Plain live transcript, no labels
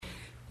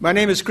My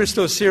name is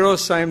Christos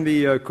Syros. I'm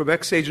the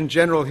Quebec's Agent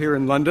General here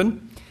in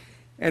London,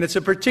 and it's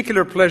a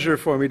particular pleasure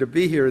for me to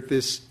be here at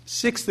this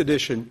 6th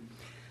edition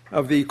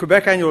of the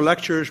Quebec Annual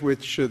Lectures,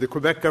 which the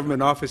Quebec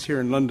Government Office here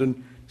in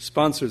London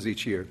sponsors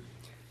each year.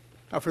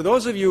 Now, for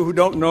those of you who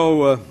don't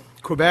know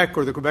Quebec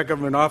or the Quebec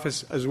Government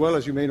Office as well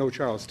as you may know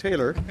Charles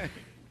Taylor,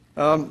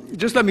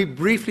 just let me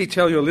briefly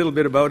tell you a little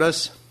bit about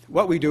us,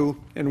 what we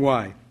do, and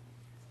why.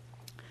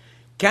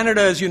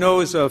 Canada, as you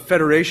know, is a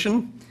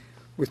federation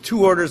with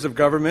 2 orders of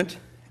government,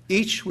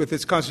 each with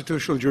its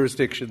constitutional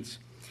jurisdictions.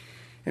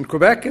 And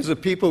Quebec, as a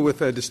people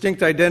with a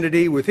distinct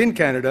identity within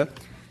Canada,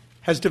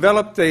 has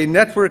developed a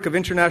network of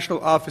international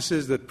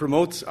offices that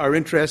promotes our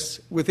interests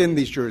within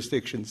these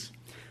jurisdictions.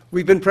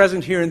 We've been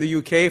present here in the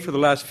UK for the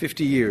last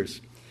 50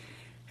 years.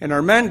 And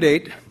our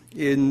mandate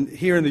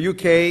here in the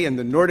UK and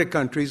the Nordic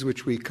countries,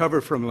 which we cover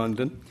from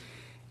London,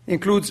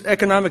 includes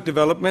economic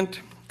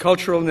development,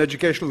 cultural and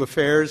educational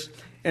affairs,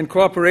 and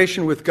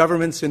cooperation with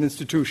governments and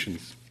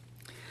institutions.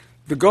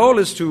 The goal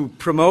is to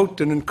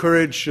promote and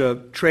encourage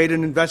trade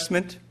and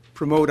investment,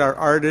 promote our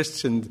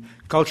artists and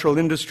cultural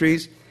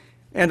industries,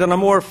 and on a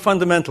more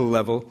fundamental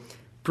level,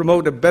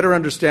 promote a better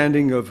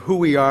understanding of who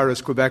we are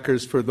as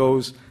Quebecers for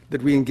those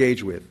that we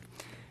engage with.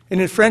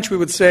 And in French, we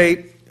would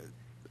say,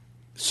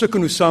 ce que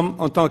nous sommes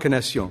en tant que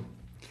nation.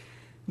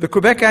 The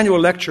Quebec Annual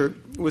Lecture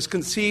was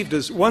conceived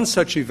as one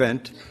such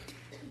event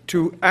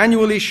to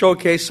annually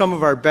showcase some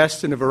of our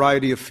best in a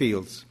variety of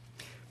fields.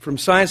 From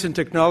science and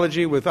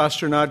technology with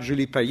astronaut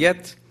Julie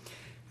Payette,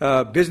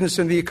 business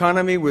and the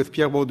economy with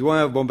Pierre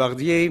Baudouin of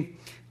Bombardier,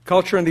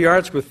 culture and the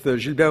arts with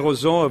Gilbert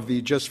Rozon of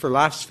the Just for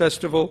Laughs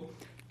Festival,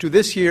 to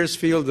this year's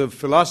field of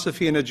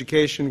philosophy and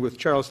education with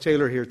Charles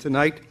Taylor here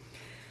tonight.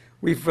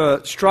 We've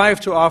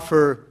strived to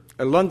offer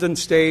a London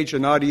stage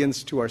and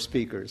audience to our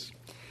speakers.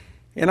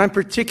 And I'm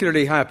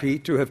particularly happy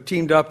to have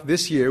teamed up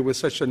this year with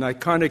such an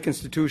iconic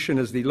institution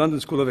as the London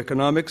School of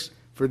Economics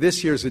for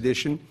this year's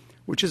edition,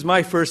 which is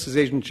my first as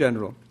Agent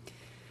General.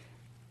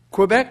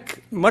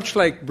 Quebec, much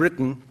like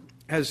Britain,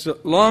 has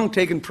long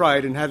taken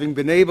pride in having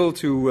been able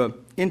to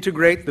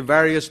integrate the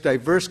various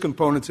diverse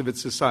components of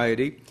its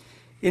society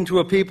into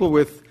a people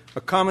with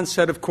a common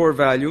set of core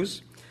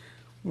values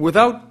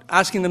without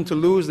asking them to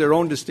lose their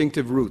own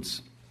distinctive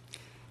roots.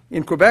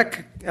 In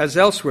Quebec, as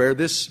elsewhere,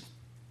 this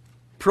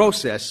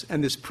process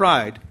and this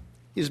pride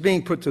is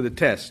being put to the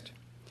test.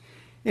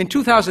 In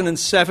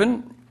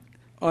 2007,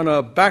 on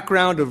a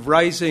background of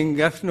rising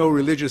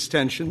ethno-religious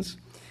tensions,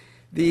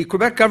 the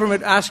Quebec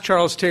government asked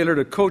Charles Taylor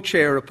to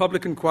co-chair a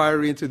public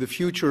inquiry into the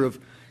future of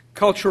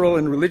cultural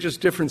and religious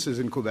differences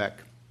in Quebec.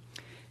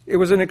 It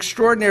was an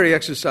extraordinary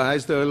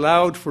exercise that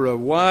allowed for a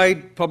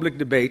wide public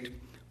debate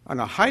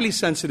on a highly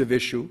sensitive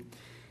issue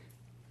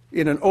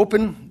in an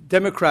open,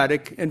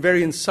 democratic, and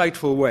very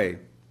insightful way.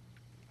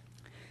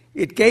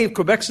 It gave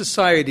Quebec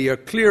society a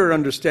clearer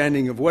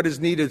understanding of what is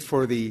needed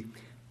for the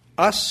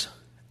us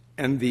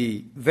and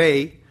the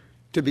they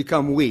to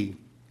become we.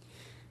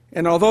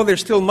 And although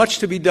there's still much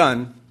to be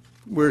done,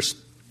 we're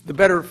the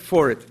better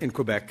for it in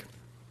Quebec.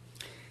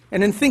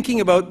 And in thinking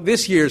about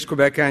this year's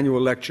Quebec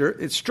Annual Lecture,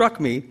 it struck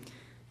me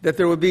that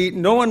there would be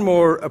no one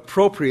more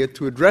appropriate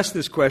to address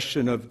this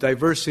question of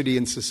diversity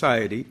in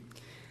society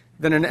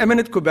than an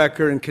eminent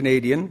Quebecer and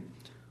Canadian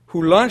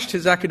who launched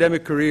his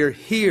academic career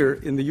here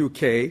in the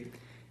UK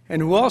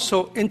and who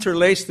also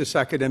interlaced this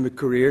academic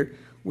career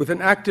with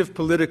an active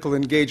political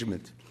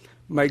engagement.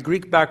 My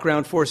Greek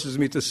background forces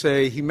me to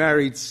say he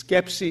married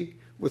skepsi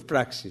with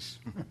praxis.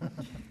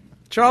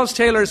 Charles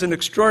Taylor is an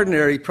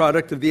extraordinary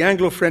product of the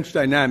Anglo-French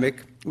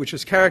dynamic, which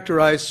has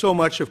characterized so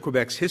much of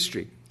Quebec's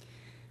history.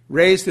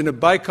 Raised in a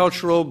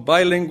bicultural,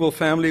 bilingual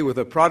family with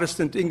a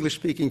Protestant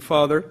English-speaking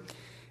father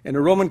and a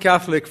Roman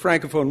Catholic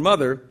Francophone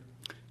mother,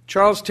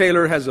 Charles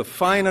Taylor has a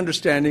fine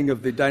understanding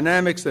of the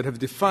dynamics that have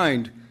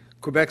defined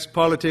Quebec's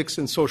politics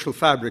and social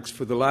fabrics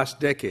for the last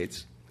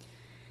decades.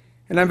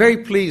 And I'm very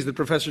pleased that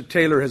Professor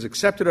Taylor has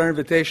accepted our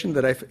invitation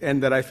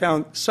and that I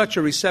found such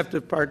a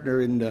receptive partner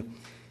in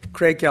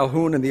Craig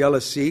Calhoun and the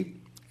LSC,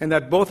 and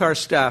that both our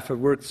staff have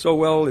worked so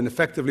well and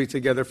effectively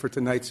together for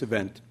tonight's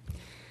event.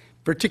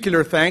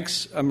 Particular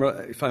thanks,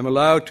 if I'm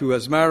allowed, to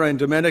Asmara and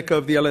Domenica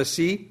of the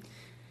LSC,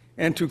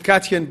 and to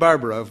Katia and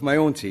Barbara of my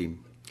own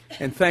team.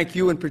 And thank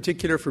you in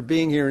particular for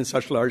being here in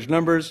such large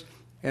numbers,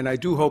 and I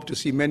do hope to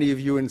see many of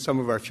you in some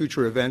of our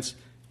future events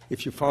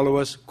if you follow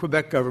us,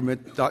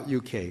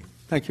 quebecgovernment.uk.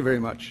 Thank you very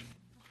much.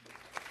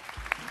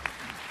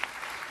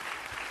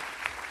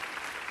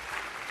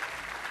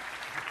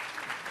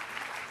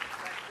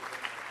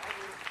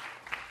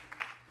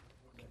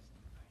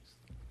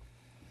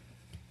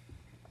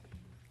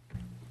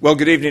 Well,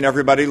 good evening,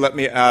 everybody. Let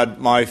me add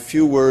my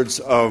few words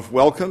of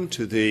welcome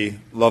to the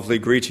lovely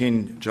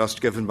greeting just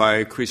given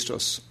by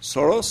Christos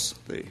Syros,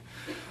 the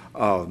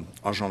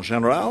Agent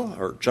General,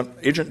 or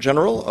Agent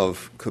General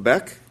of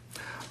Quebec.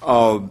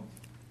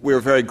 We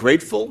are very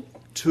grateful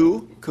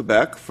to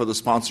Quebec for the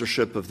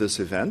sponsorship of this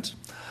event.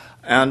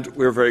 And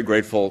we're very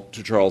grateful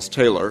to Charles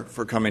Taylor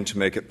for coming to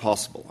make it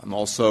possible. I'm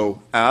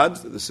also add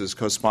that this is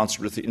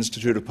co-sponsored with the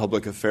Institute of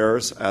Public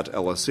Affairs at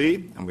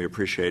LSE, and we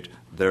appreciate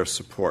their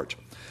support.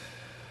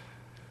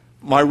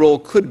 My role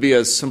could be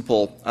as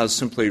simple as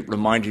simply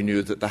reminding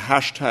you that the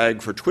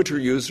hashtag for Twitter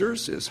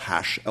users is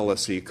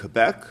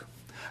 #LSEQuebec,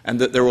 and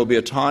that there will be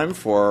a time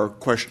for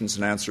questions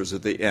and answers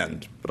at the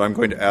end. But I'm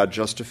going to add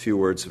just a few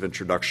words of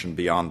introduction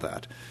beyond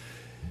that.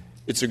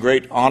 It's a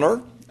great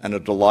honor and a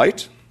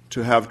delight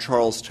to have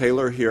Charles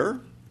Taylor here,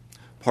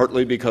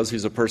 partly because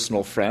he's a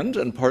personal friend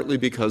and partly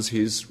because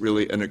he's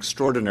really an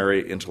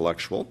extraordinary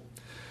intellectual.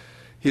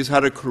 He's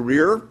had a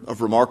career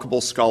of remarkable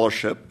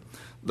scholarship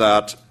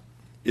that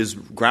is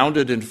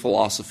grounded in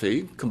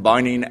philosophy,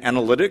 combining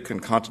analytic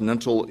and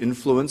continental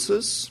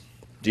influences,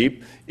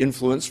 deep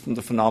influence from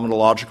the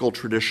phenomenological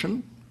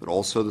tradition, but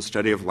also the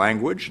study of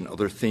language and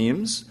other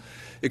themes,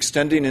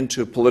 extending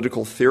into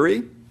political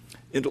theory,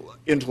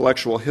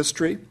 intellectual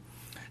history,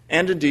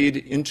 and indeed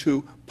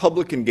into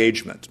public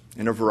engagement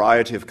in a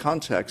variety of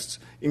contexts,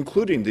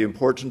 including the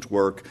important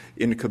work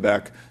in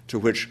Quebec to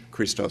which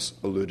Christos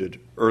alluded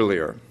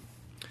earlier.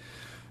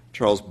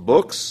 Charles'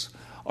 books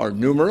are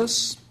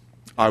numerous.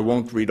 I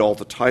won't read all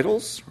the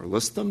titles or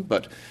list them,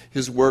 but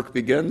his work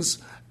begins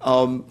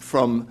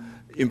from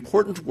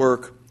important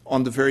work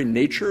on the very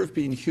nature of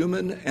being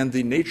human and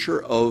the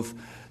nature of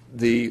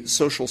the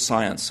social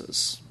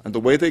sciences, and the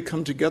way they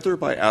come together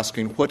by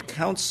asking what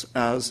counts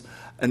as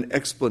an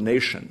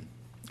explanation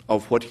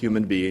of what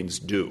human beings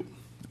do.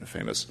 In a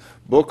famous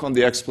book on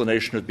the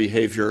explanation of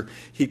behavior,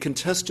 he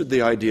contested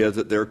the idea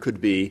that there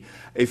could be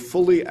a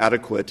fully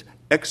adequate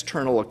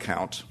external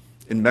account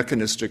in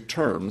mechanistic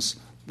terms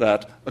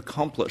that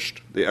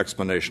accomplished the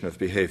explanation of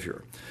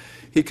behavior.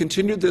 He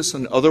continued this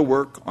in other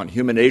work on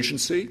human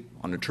agency,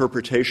 on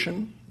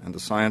interpretation and the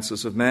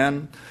sciences of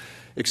man,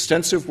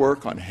 extensive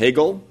work on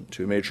Hegel,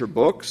 2 major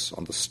books,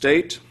 on the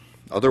state,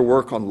 other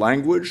work on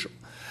language,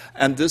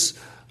 and this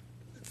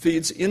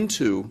feeds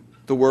into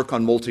the work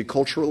on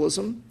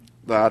multiculturalism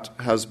that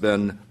has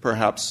been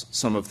perhaps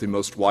some of the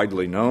most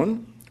widely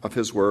known of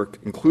his work,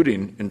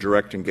 including in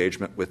direct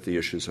engagement with the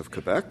issues of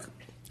Quebec.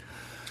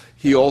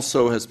 He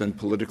also has been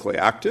politically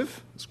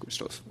active, as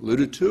Christos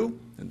alluded to,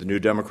 in the New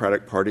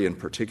Democratic Party in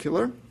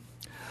particular,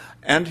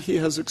 and he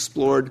has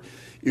explored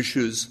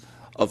issues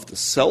of the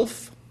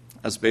self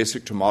as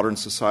basic to modern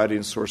society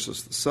and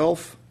sources of the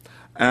self,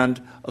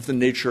 and of the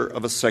nature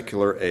of a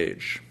secular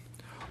age.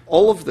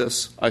 All of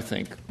this, I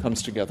think,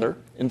 comes together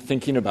in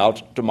thinking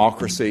about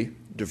democracy,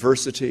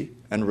 diversity,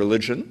 and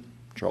religion,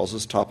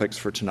 Charles's topics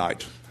for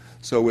tonight.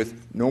 So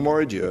with no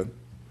more ado,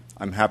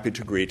 I'm happy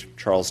to greet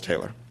Charles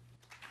Taylor.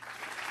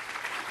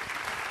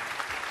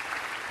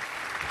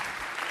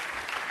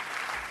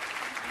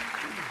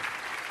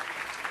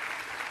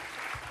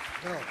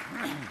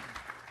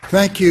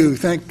 Thank you.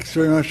 Thanks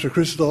very much to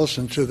Christos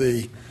and to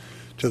the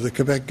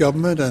Quebec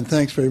government, and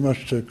thanks very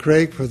much to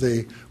Craig for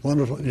the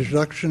wonderful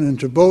introduction, and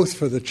to both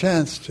for the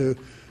chance to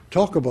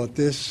talk about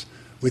this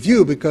with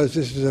you, because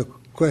this is a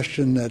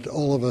question that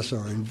all of us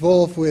are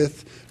involved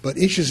with, but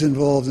each is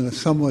involved in a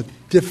somewhat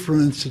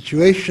different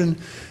situation,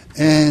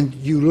 and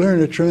you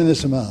learn a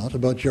tremendous amount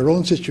about your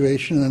own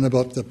situation and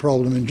about the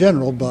problem in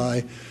general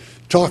by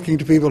talking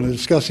to people and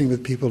discussing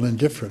with people in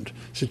different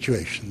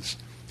situations.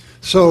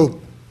 So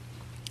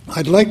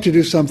I'd like to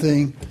do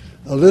something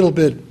a little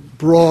bit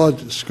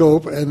broad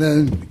scope and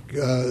then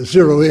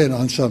zero in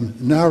on some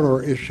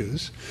narrower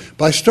issues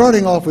by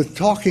starting off with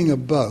talking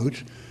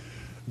about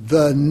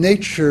the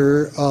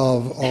nature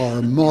of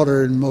our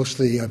modern,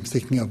 mostly I'm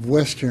thinking of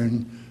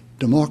Western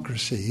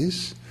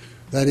democracies,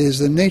 that is,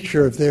 the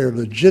nature of their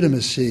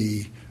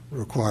legitimacy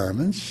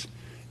requirements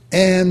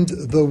and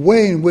the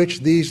way in which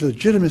these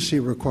legitimacy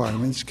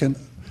requirements can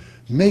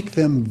make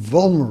them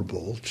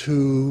vulnerable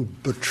to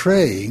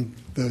betraying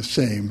the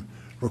same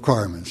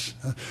requirements.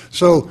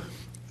 So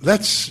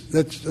let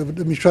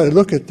me try to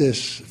look at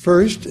this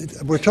first.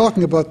 We're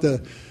talking about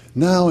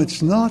now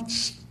it's not,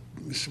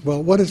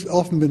 well, what has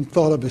often been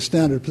thought of as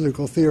standard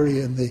political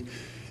theory in the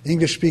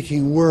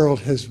English-speaking world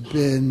has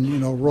been,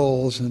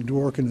 Rawls and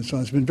Dworkin and so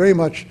on. It's been very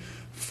much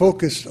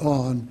focused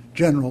on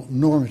general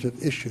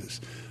normative issues.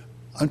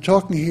 I'm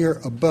talking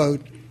here about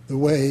the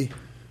way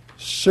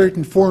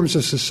certain forms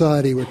of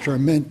society which are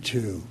meant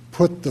to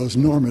put those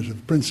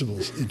normative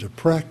principles into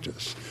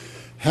practice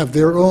have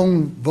their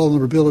own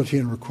vulnerability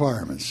and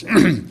requirements.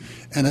 And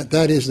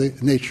that is the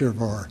nature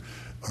of our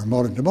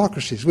modern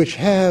democracies, which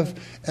have,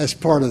 as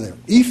part of their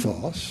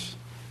ethos,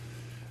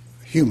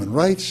 human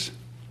rights,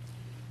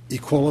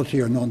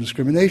 equality or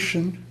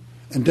non-discrimination,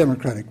 and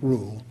democratic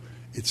rule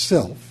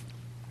itself.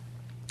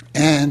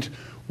 And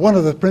one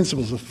of the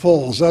principles that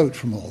falls out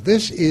from all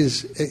this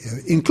is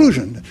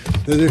inclusion,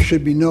 that there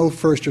should be no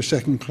first or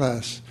second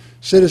class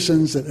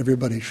citizens, that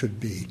everybody should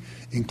be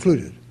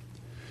included.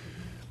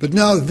 But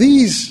now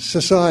these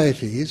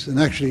societies, and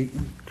actually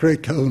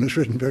Craig Calhoun has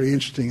written very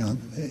interesting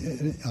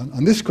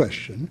on this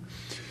question,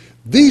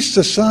 these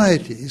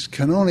societies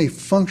can only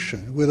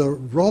function with a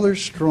rather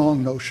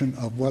strong notion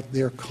of what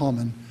their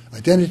common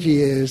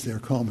identity is, their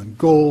common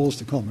goals,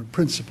 their common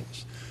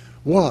principles.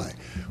 Why?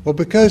 Well,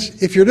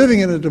 because if you're living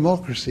in a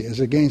democracy as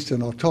against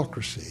an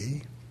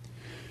autocracy,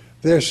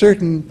 there are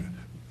certain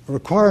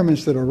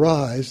requirements that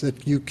arise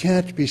that you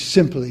can't be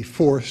simply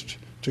forced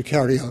to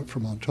carry out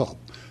from on top.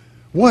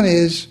 One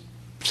is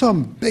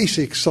some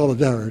basic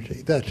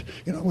solidarity that,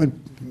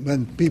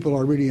 when people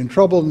are really in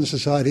trouble in the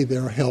society,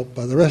 they're helped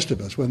by the rest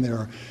of us. When there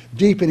are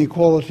deep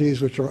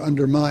inequalities which are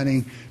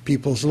undermining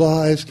people's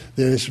lives,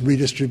 there's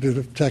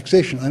redistributive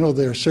taxation. I know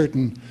there are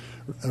certain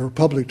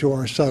republic to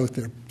our south,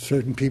 there are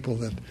certain people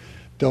that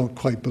don't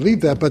quite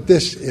believe that, but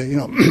this,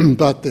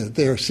 but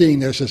they're seeing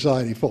their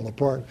society fall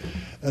apart.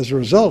 As a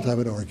result, I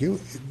would argue,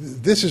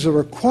 this is a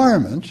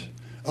requirement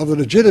of the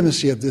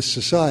legitimacy of this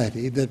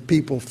society that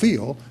people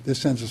feel this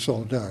sense of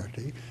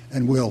solidarity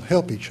and will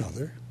help each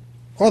other.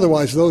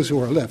 Otherwise, those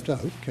who are left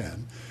out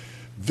can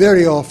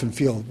very often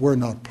feel we're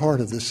not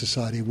part of this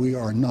society, we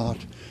are not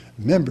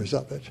members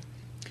of it.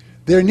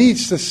 There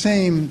needs the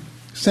same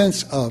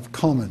sense of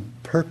common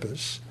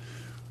purpose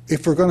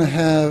if we're going to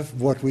have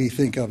what we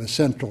think of as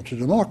central to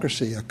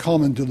democracy, a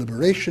common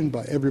deliberation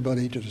by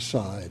everybody to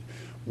decide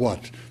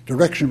what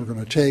direction we're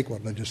going to take,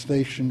 what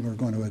legislation we're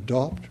going to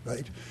adopt,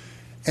 right?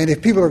 And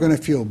if people are going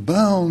to feel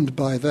bound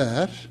by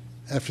that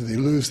after they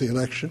lose the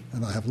election,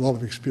 and I have a lot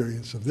of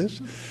experience of this,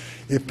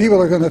 if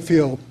people are going to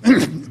feel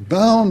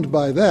bound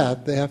by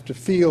that, they have to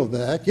feel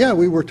that,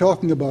 we were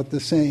talking about the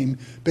same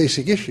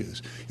basic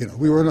issues.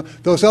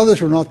 Those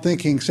others were not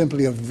thinking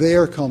simply of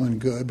their common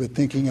good, but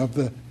thinking of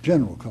the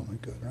general common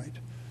good, right?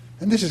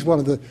 And this is one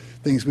of the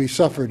things we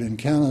suffered in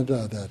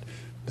Canada,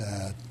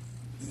 that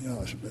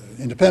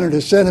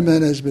independentist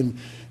sentiment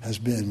has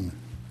been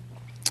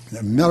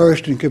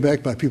nourished in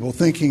Quebec by people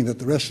thinking that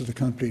the rest of the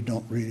country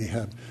don't really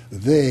have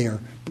their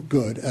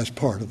good as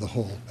part of the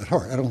whole at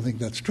heart. I don't think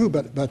that's true,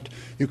 but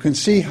you can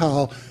see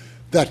how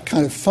that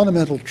kind of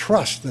fundamental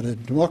trust that a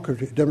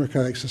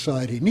democratic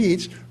society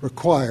needs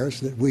requires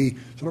that we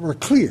sort of are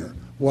clear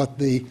what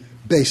the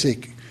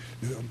basic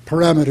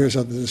parameters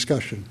of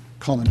the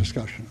common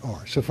discussion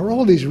are. So for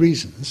all these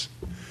reasons,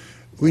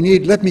 we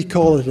need, let me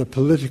call it a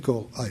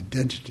political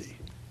identity.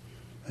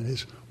 That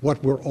is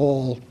what we're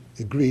all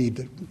agreed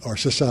that our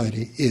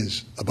society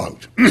is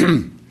about.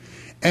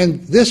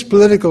 And this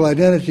political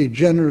identity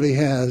generally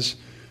has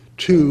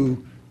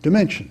two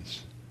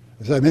dimensions.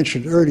 As I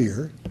mentioned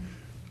earlier,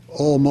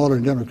 all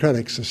modern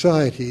democratic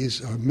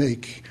societies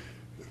make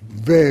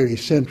very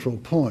central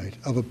point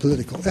of a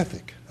political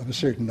ethic, of a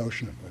certain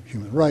notion of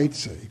human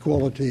rights,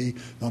 equality,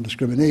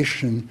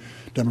 non-discrimination,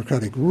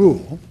 democratic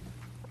rule.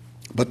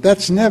 But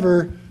that's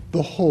never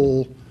the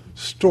whole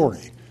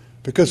story.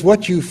 Because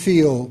what you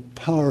feel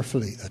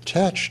powerfully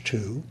attached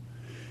to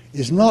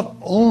is not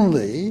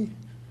only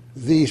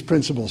these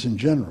principles in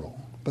general,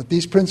 but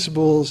these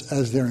principles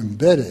as they're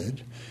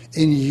embedded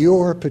in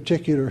your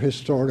particular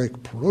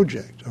historic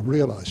project of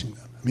realizing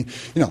them. I mean,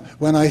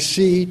 when I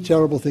see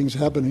terrible things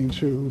happening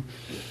to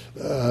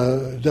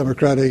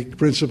democratic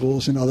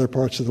principles in other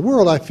parts of the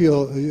world, I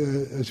feel,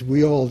 as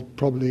we all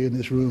probably in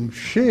this room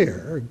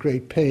share,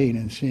 great pain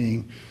in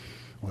seeing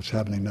what's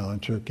happening now in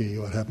Turkey,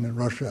 what happened in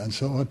Russia, and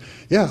so on.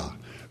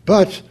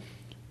 But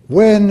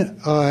when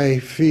I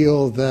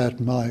feel that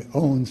my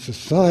own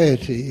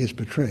society is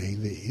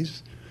betraying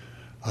these,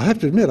 I have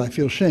to admit I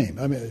feel shame.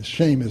 I mean,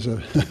 shame is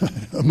an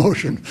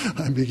emotion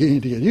I'm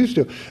beginning to get used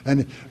to.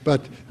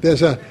 But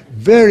there's a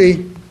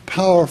very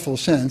powerful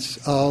sense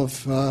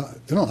of,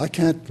 I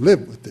can't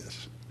live with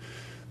this.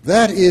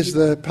 That is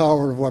the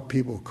power of what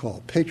people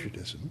call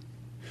patriotism.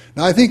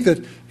 Now, I think that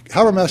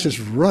Habermas is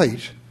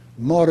right.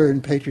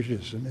 Modern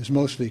patriotism is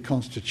mostly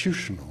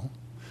constitutional.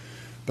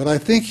 But I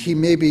think he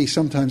maybe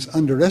sometimes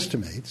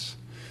underestimates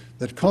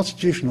that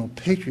constitutional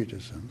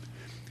patriotism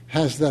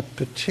has that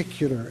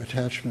particular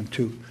attachment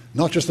to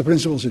not just the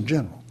principles in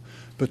general,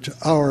 but to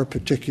our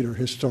particular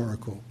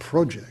historical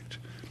project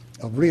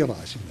of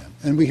realizing them.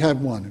 And we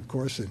have one, of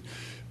course, a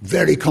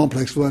very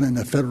complex one in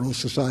a federal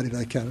society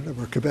like Canada,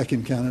 where Quebec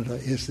in Canada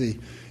is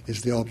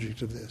the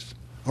object of this.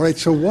 All right,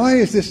 so why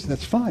is this?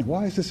 That's fine.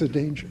 Why is this a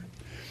danger?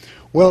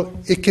 Well,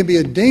 it can be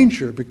a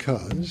danger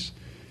because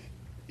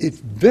it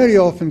very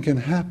often can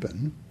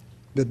happen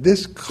that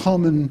this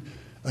common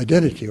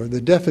identity, or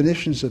the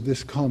definitions of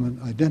this common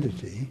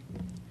identity,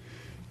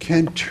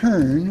 can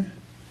turn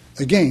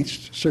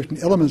against certain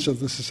elements of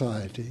the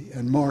society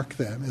and mark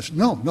them as,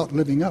 not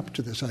living up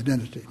to this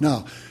identity.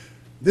 Now,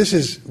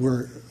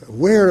 we're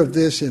aware of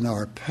this in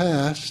our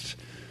past.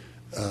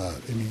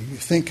 You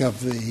think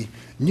of the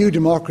new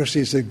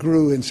democracies that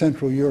grew in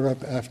Central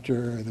Europe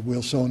after the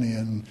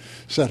Wilsonian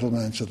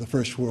settlements of the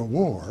First World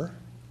War.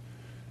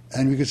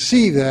 And we could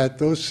see that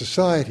those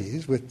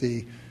societies, with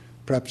the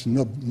perhaps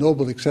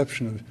noble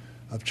exception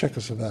of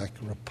Czechoslovak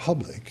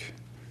Republic,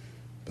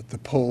 but the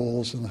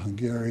Poles and the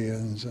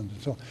Hungarians and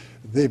so on,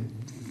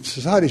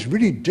 societies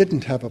really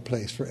didn't have a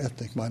place for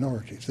ethnic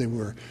minorities. They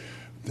were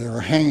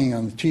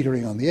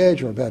teetering on the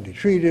edge, or badly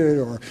treated,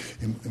 or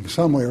in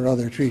some way or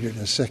other treated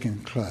as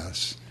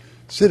second-class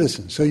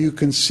citizens. So you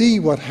can see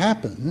what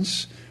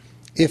happens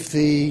if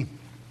the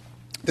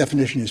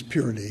definition is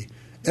purely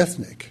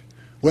ethnic.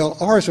 Well,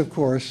 ours, of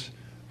course,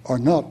 are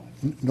no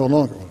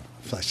longer,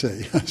 as I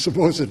say,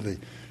 supposedly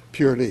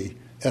purely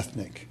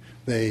ethnic.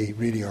 They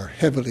really are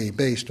heavily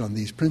based on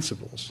these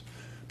principles.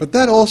 But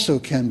that also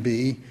can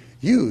be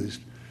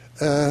used.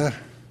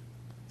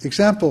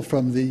 Example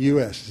from the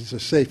U.S. It's a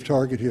safe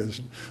target here.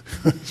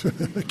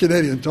 A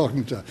Canadian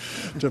talking to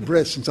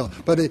Brits and so on.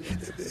 But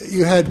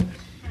you had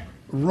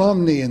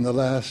Romney in the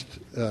last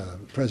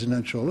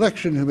presidential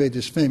election who made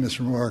this famous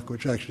remark,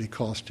 which actually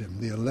cost him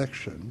the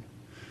election,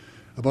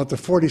 about the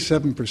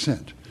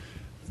 47%.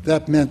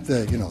 That meant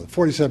that,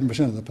 47%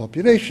 of the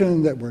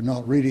population that were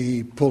not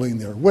really pulling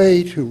their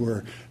weight, who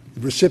were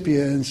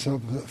recipients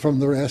from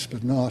the rest,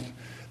 but not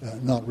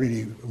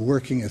really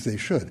working as they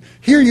should.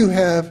 Here you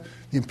have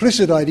the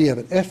implicit idea of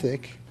an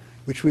ethic,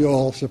 which we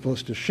all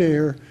supposed to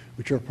share,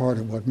 which are part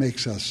of what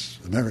makes us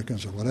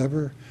Americans or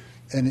whatever,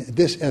 and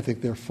this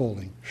ethic they're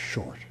falling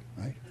short,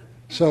 right?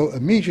 So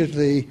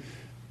immediately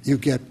you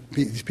get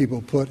these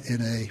people put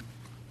in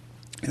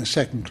a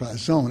second-class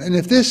zone. And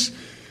if this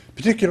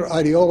particular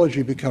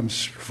ideology becomes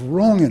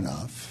strong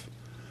enough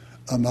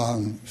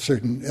among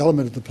certain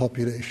element of the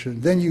population,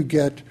 then you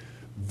get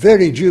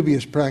very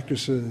dubious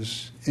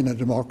practices in a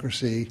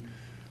democracy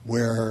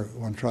where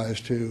one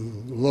tries to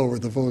lower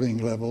the voting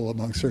level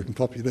among certain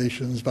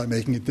populations by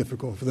making it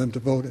difficult for them to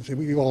vote. And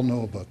we all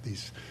know about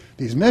these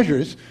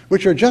measures,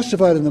 which are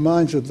justified in the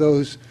minds of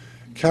those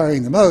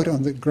carrying them out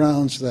on the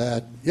grounds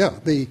that,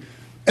 the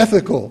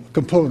ethical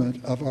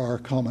component of our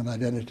common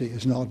identity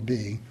is not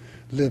being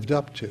lived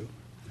up to.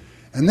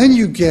 And then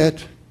you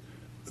get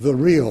the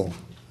real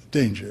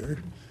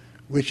danger,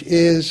 which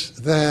is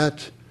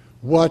that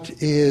what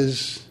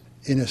is,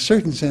 in a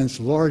certain sense,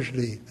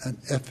 largely an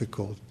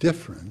ethical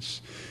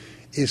difference,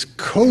 is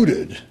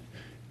coded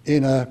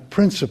in a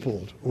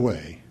principled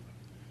way.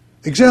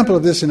 Example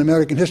of this in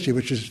American history,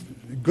 which is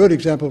a good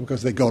example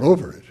because they got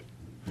over it.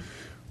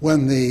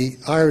 When the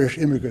Irish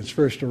immigrants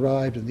first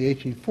arrived in the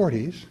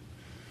 1840s,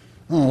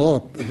 a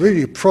lot of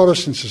really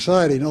Protestant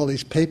society and all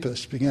these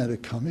papists began to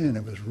come in.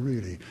 It was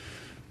really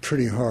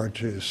pretty hard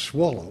to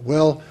swallow.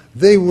 Well,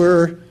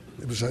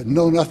 it was a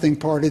know-nothing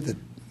party that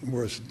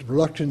was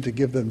reluctant to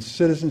give them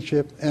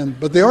citizenship,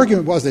 but the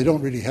argument was they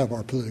don't really have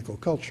our political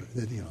culture.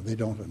 They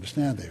don't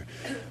understand.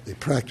 They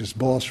practice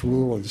boss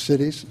rule in the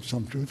cities,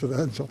 some truth to that.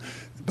 And so,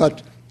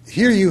 but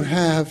here you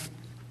have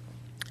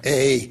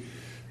a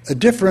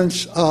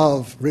difference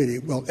of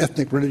really,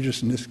 ethnic,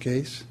 religious in this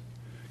case,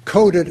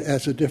 coded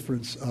as a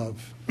difference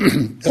of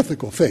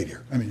ethical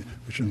failure.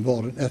 Which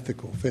involved an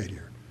ethical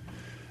failure.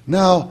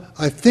 Now,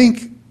 I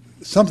think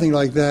something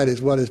like that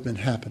is what has been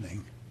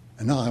happening.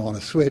 And now I want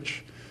to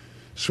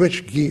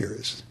switch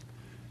gears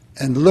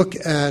and look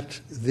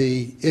at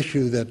the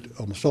issue that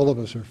almost all of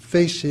us are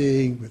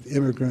facing with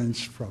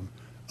immigrants from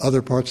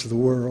other parts of the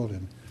world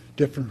and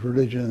different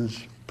religions,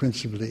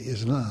 principally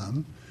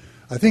Islam.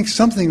 I think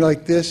something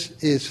like this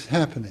is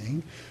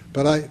happening,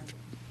 but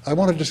I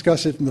want to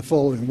discuss it in the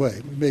following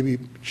way, maybe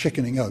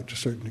chickening out to a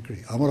certain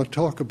degree. I want to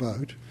talk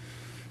about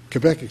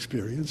Quebec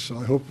experience, so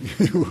I hope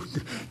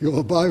you'll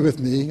abide with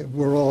me.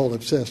 We're all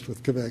obsessed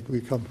with Quebec,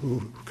 who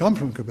come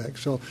from Quebec.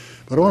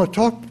 But I want to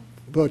talk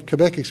about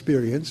Quebec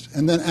experience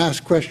and then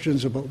ask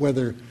questions about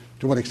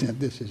to what extent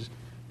this is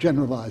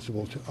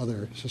generalizable to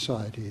other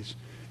societies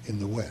in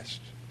the West.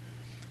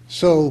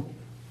 So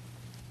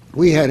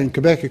we had in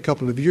Quebec a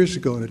couple of years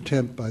ago an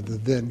attempt by the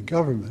then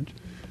government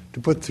to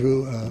put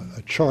through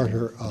a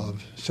charter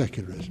of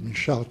secularism, une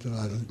charte de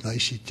la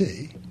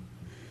laïcité,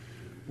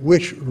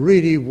 which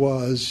really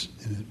was,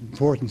 in an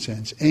important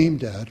sense,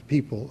 aimed at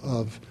people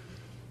of,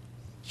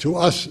 to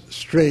us,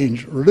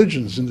 strange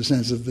religions in the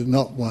sense that they're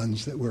not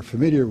ones that we're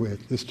familiar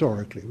with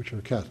historically, which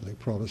are Catholic,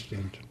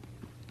 Protestant,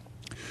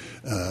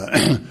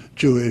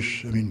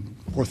 Jewish,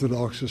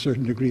 Orthodox to a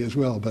certain degree as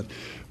well, but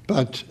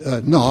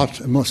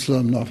not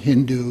Muslim, not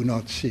Hindu,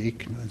 not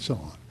Sikh, and so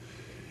on.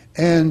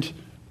 And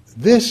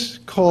this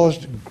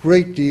caused a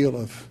great deal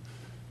of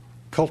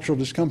cultural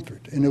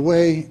discomfort. In a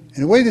way,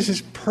 this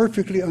is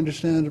perfectly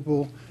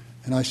understandable,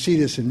 and I see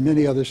this in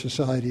many other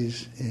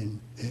societies in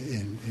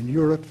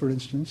Europe, for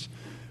instance.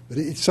 But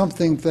it's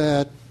something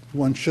that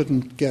one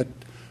shouldn't get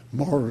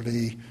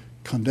morally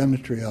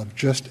condemnatory of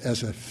just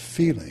as a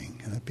feeling.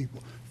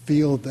 People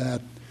feel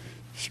that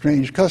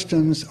strange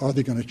customs, are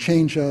they going to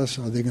change us?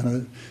 Are they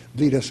going to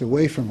lead us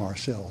away from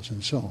ourselves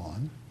and so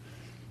on?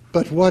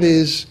 But what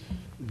is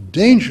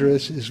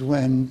dangerous is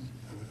when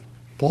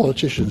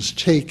politicians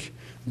take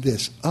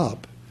this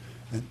up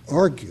and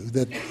argue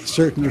that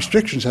certain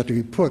restrictions have to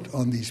be put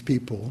on these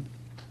people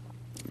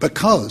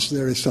because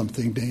there is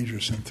something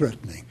dangerous and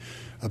threatening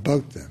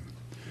about them.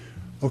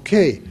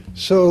 Okay,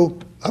 so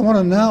I want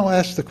to now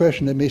ask the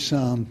question that may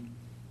sound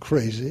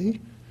crazy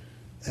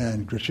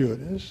and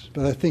gratuitous,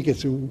 but I think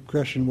it's a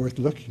question worth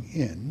looking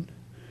in.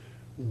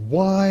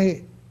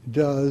 Why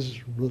does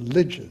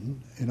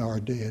religion in our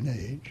day and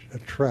age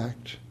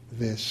attract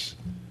this,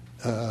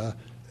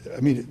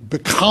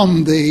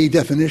 become the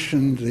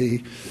definition,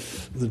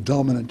 the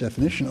dominant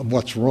definition of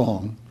what's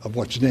wrong, of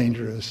what's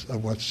dangerous,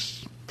 of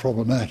what's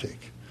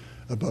problematic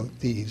about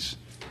these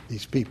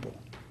people?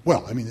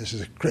 Well, I mean, this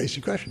is a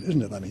crazy question,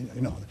 isn't it? I mean,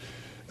 you know,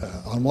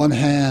 on one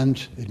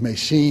hand, it may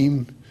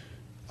seem,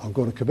 I'll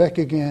go to Quebec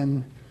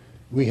again,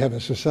 we have a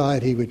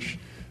society which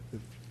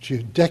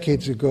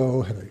decades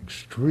ago had an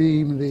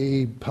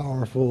extremely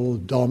powerful,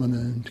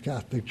 dominant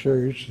Catholic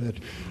Church that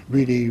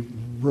really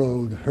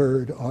rode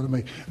herd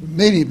on,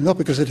 maybe not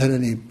because it had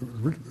any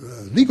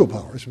legal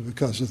powers, but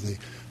because of the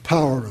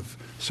power of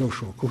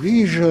social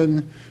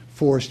cohesion,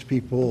 forced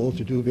people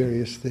to do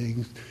various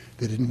things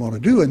they didn't want to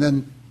do. And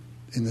then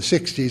in the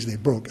 60s, they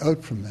broke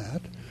out from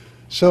that.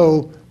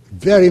 So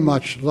very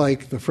much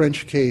like the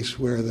French case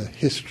where the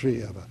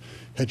history of a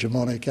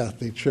hegemonic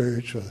Catholic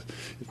Church was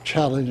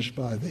challenged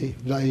by the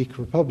laïc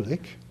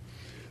republic,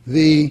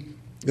 there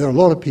are a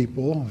lot of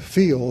people who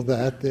feel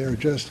that they're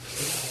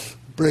just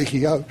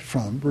breaking out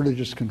from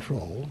religious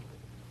control.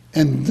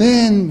 And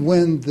then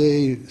when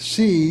they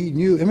see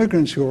new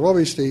immigrants who are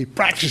obviously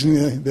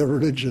practicing their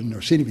religion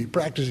or seem to be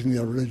practicing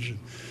their religion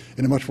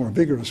in a much more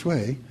vigorous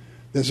way,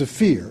 there's a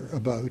fear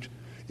about,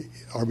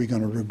 are we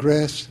going to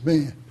regress?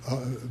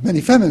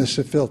 Many feminists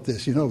have felt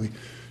this. You know, we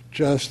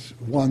just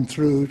won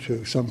through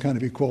to some kind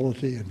of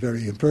equality, and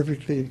very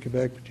imperfectly in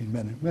Quebec between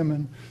men and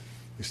women.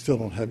 We still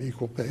don't have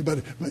equal pay,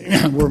 but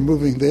we're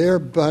moving there.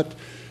 But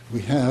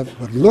we have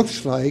what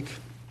looks like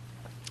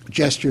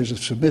gestures of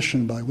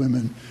submission by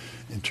women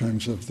in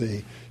terms of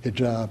the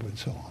hijab and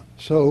so on.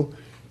 So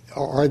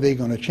are they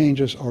going to change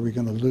us? Are we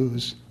going to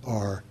lose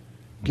our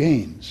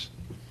gains?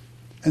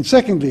 And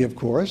secondly, of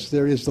course,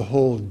 there is the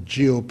whole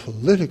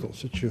geopolitical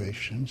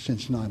situation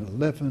since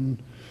 9/11,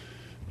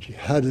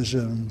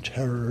 jihadism,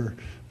 terror,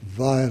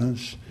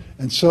 violence.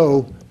 And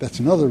so that's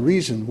another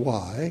reason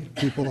why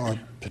people are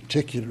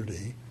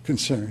particularly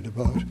concerned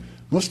about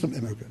Muslim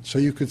immigrants. So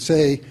you could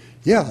say,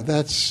 yeah,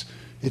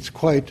 it's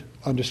quite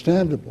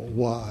understandable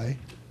why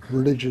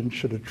religion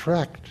should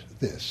attract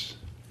this.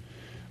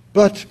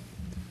 But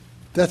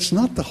that's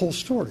not the whole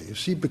story, you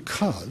see,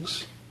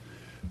 because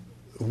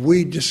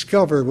we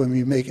discover when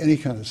we make any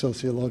kind of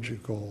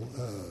sociological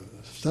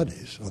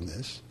studies on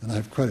this, and I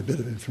have quite a bit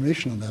of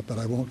information on that, but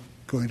I won't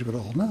go into it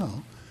all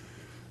now,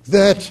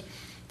 that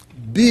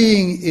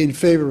being in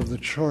favor of the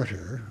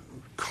Charter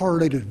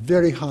correlated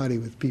very highly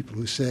with people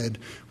who said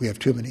we have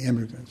too many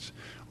immigrants,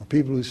 or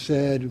people who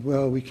said,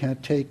 well, we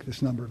can't take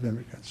this number of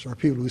immigrants, or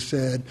people who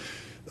said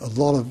a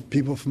lot of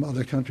people from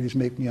other countries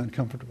make me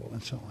uncomfortable,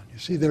 and so on. You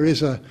see, there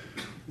is a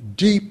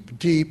deep,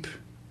 deep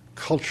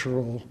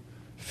cultural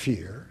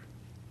fear,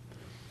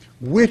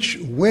 which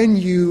when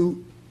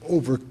you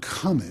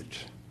overcome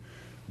it,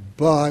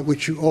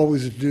 which you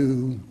always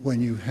do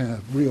when you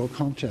have real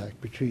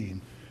contact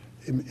between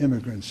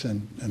immigrants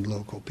and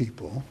local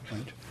people,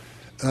 right,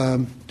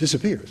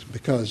 disappears,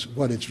 because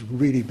what it's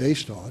really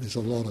based on is a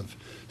lot of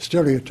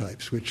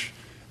stereotypes which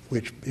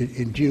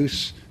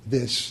induce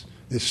this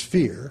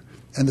fear,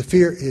 and the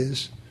fear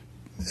is,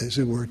 as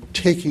it were,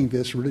 taking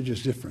this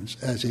religious difference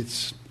as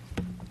its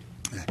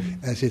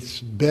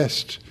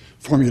best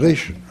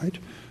formulation, right?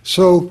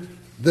 So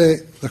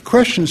the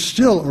question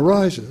still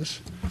arises: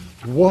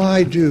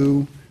 why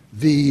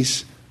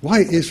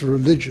is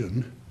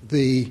religion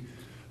the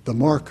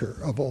marker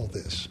of all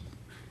this?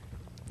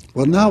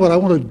 Well, now what I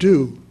want to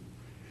do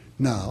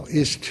now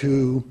is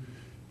to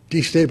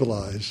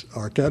destabilize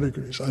our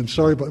categories. I'm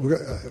sorry, but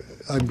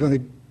I'm going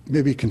to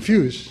maybe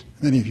confuse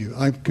many of you.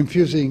 I'm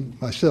confusing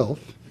myself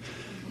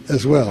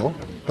as well,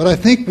 but I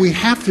think we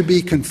have to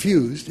be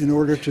confused in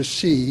order to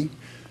see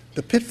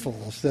the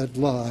pitfalls that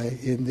lie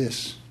in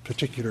this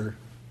particular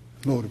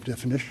mode of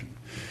definition.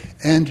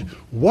 And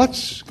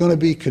what's going to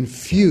be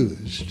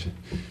confused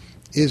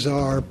is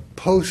our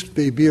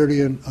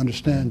post-Weberian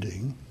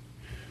understanding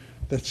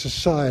that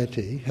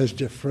society has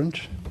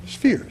different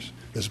spheres.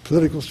 There's a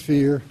political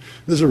sphere,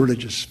 there's a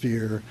religious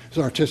sphere, there's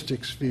an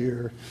artistic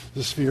sphere,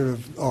 there's a sphere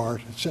of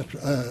art, etc.,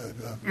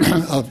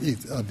 of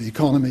the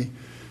economy.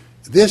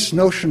 This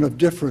notion of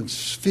different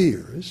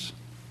spheres,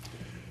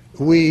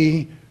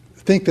 we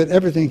think that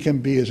everything can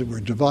be, as it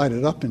were,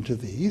 divided up into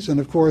these, and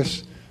of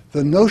course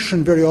the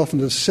notion very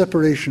often of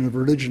separation of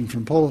religion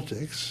from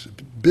politics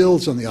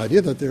builds on the idea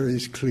that there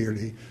is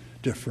clearly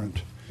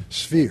different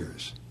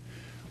spheres.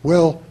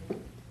 Well,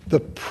 the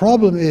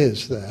problem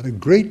is that a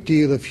great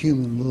deal of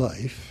human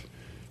life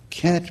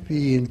can't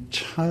be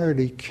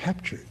entirely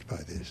captured by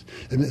this.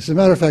 And as a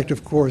matter of fact,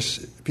 of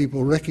course,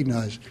 people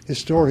recognize,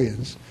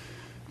 historians,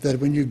 that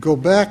when you go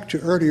back to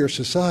earlier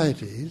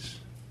societies,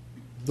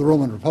 the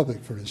Roman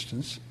Republic, for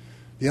instance,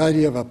 the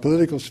idea of a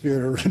political sphere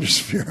and a religious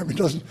sphere, I mean,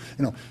 doesn't,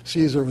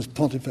 Caesar was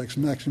Pontifex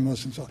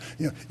Maximus and so on.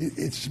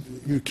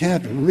 You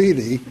can't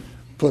really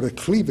put a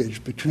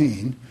cleavage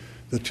between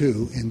the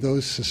two in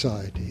those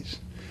societies.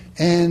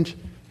 And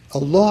a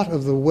lot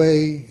of the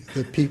way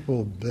that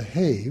people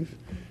behave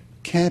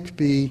can't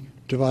be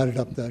divided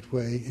up that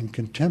way in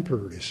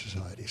contemporary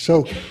society.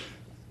 So,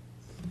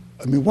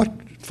 I mean, what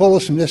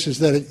follows from this is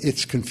that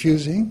it's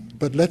confusing,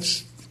 but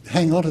let's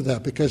hang on to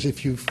that, because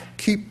if you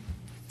keep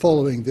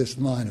following this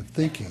line of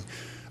thinking,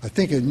 I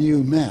think a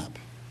new map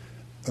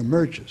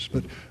emerges.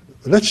 But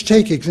let's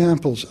take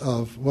examples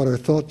of what are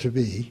thought to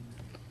be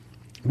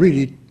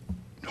really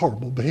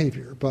horrible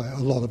behavior by a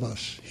lot of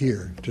us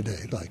here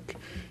today, like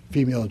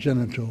female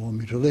genital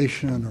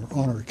mutilation or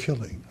honor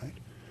killing, right?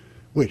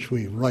 Which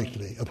we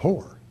rightly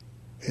abhor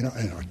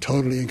and are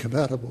totally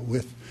incompatible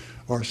with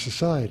our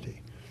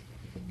society.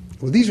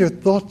 Well, these are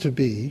thought to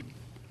be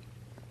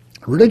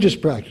religious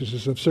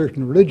practices of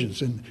certain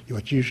religions, and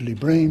what's usually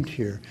blamed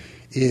here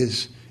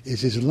is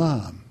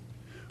Islam.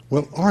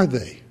 Well, are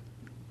they?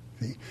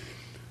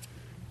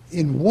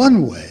 In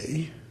one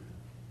way,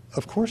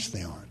 of course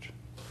they aren't.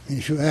 I mean,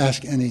 if you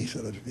ask any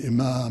sort of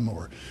imam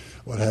or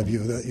what have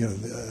you,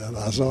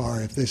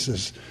 Al-Azhar, if this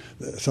is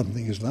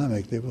something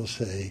Islamic, they will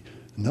say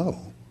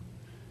no.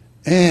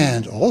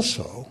 And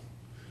also,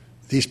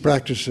 these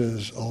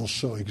practices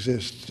also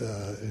exist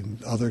in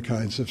other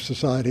kinds of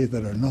society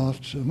that are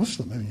not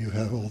Muslim. I mean, you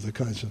have all the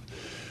kinds of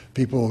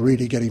people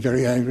really getting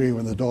very angry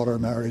when the daughter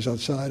marries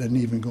outside, and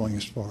even going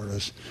as far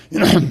as,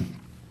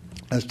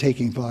 as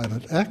taking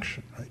violent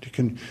action. Right? It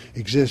can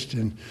exist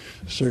in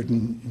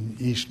certain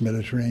East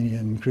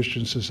Mediterranean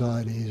Christian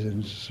societies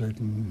and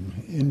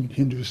certain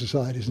Hindu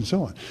societies and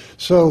so on.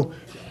 So,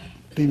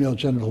 female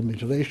genital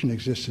mutilation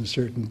exists in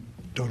certain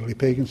totally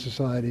pagan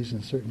societies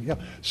and certain, yeah.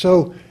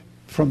 So,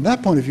 from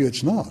that point of view,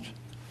 it's not.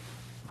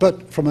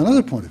 But from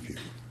another point of view,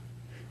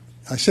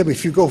 I said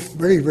if you go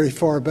very, very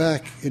far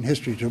back in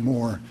history to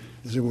more,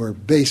 as it were,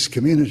 base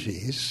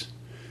communities,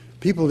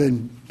 people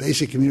in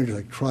basic communities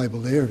like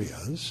tribal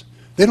areas,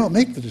 they don't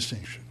make the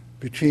distinction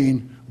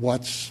between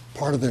what's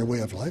part of their way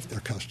of life,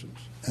 their customs,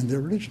 and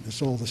their religion.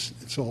 It's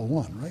all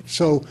one, right?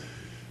 So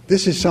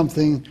this is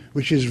something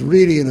which is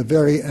really in a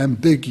very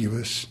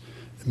ambiguous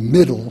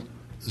middle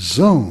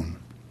zone.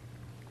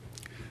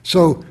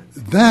 So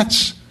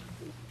there's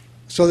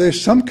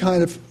some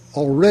kind of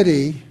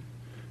already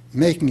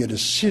making a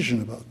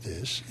decision about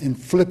this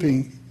and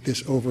flipping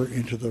this over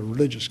into the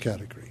religious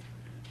category.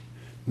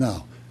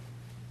 Now,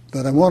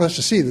 but I want us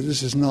to see that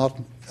this is not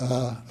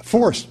a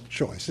forced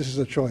choice. This is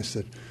a choice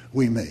that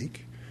we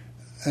make.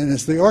 And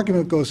as the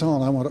argument goes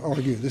on, I want to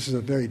argue this is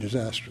a very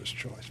disastrous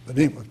choice. But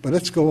anyway,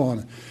 let's go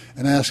on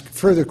and ask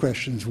further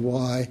questions.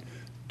 Why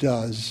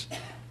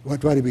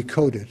do we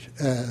code it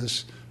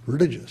as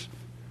religious?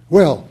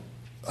 Well,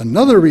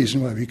 another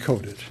reason why we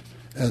code it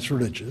as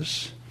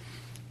religious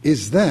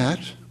is that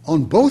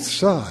on both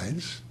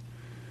sides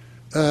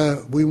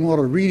we want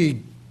a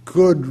really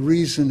good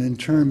reason in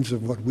terms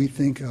of what we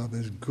think of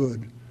as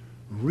good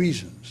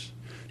reasons.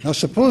 Now,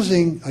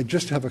 supposing I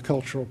just have a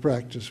cultural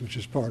practice which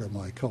is part of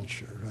my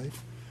culture, right?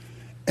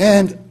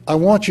 And I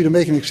want you to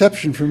make an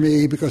exception for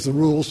me because the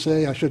rules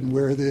say I shouldn't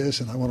wear this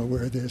and I want to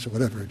wear this or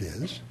whatever it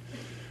is.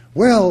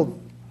 Well,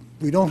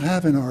 we don't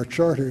have in our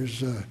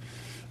charters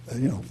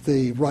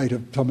the right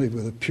of somebody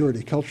with a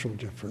purely cultural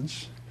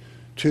difference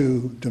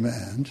to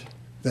demand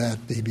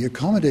that they be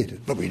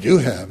accommodated. But we do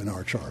have in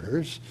our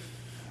charters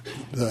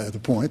the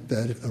point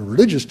that a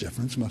religious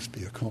difference must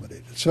be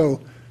accommodated. So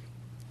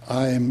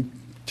I'm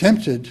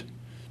tempted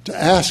to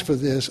ask for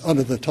this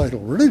under the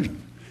title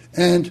religion.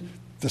 And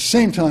at the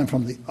same time,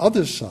 from the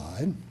other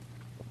side,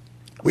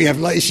 we have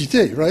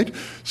laïcité, right?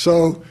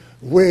 So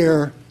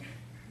where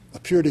a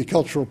purely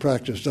cultural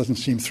practice doesn't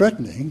seem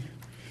threatening,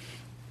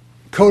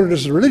 coded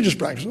as a religious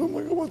practice, oh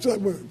my God, what's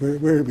that?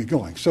 Where are we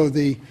going? So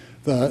the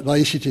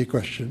laïcité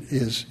question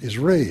is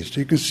raised.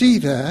 You can see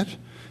that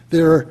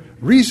there are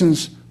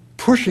reasons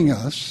pushing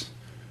us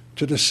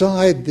to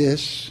decide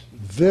this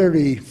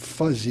very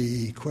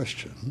fuzzy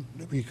question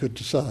that we could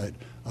decide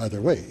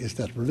either way. Is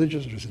that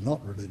religious or is it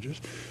not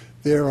religious?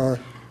 There are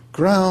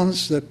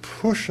grounds that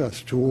push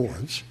us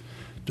towards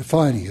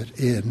defining it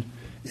in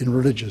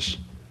religious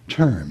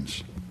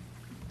terms.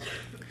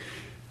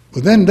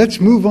 Well, then let's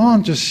move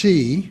on to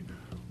see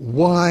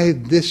why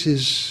this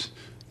is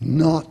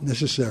not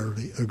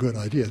necessarily a good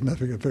idea. It's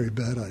a very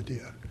bad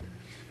idea.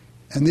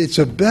 And it's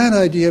a bad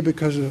idea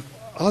because of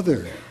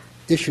other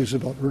issues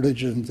about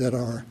religion that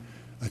are,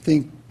 I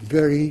think,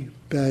 very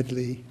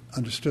badly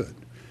understood.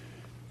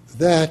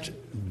 That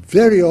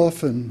very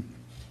often,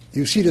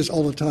 you see this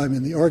all the time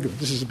in the argument.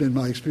 This has been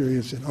my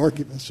experience in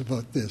arguments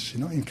about this,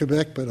 in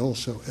Quebec, but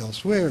also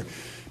elsewhere.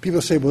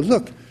 People say, well,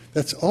 look,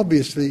 that's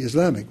obviously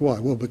Islamic. Why?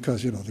 Well,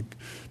 because, the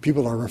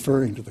people are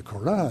referring to the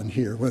Quran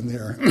here when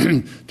they're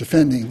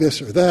defending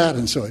this or that,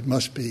 and so it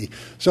must be.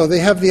 So they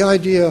have the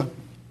idea,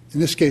 in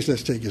this case,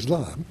 let's take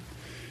Islam.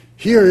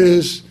 Here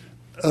is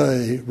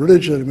a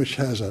religion which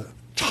has a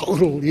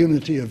total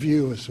unity of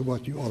view as to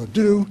what you ought to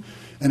do,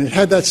 and it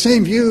had that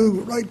same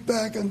view right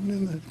back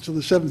in the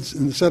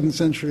 7th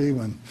century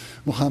when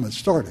Muhammad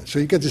started. So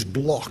you get this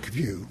block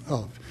view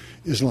of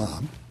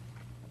Islam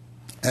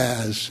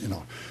as,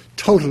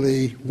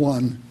 totally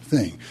one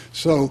thing.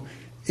 So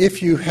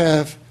if you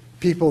have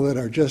people that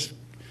are just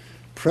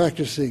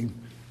practicing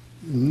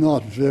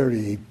not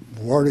very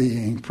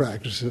worrying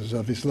practices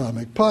of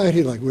Islamic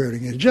piety, like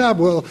wearing a hijab,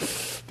 well,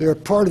 they're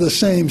part of the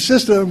same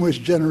system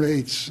which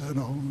generates,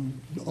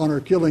 honor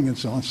killing and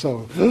so on.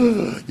 So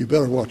you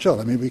better watch out.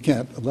 I mean, we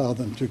can't allow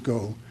them to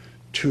go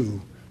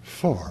too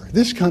far.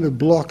 This kind of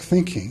block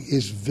thinking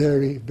is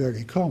very,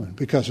 very common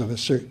because of a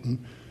certain,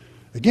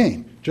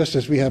 again, just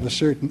as we have a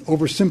certain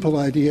oversimple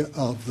idea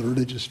of the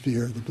religious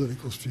sphere, the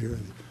political sphere,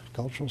 the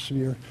cultural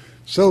sphere,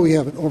 so we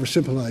have an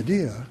oversimple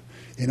idea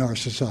in our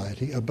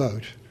society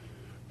about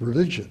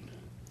religion.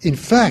 In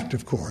fact,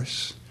 of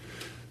course,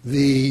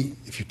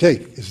 if you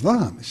take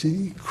Islam, it's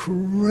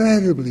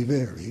incredibly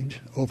varied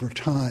over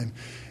time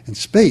and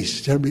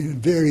space. There have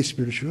been various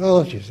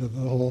spiritualities, the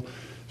whole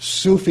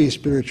Sufi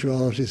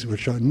spiritualities,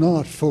 which are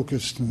not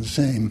focused in the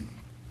same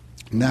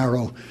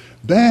narrow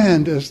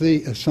band as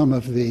some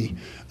of the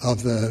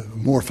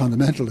more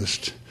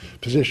fundamentalist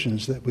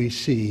positions that we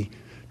see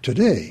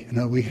today.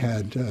 We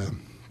had,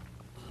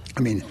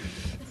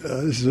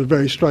 this is a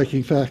very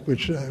striking fact,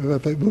 which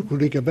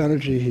Mukulika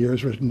Banerjee here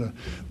has written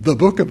the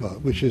book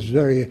about, which is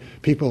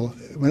people,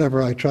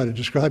 whenever I try to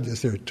describe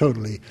this, they're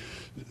totally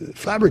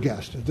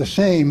flabbergasted. The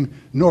same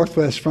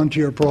northwest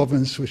frontier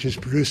province, which is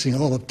producing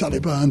all of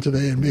Taliban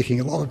today and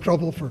making a lot of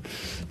trouble for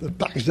the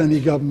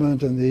Pakistani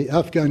government and the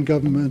Afghan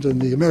government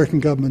and the American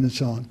government and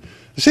so on.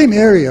 The same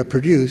area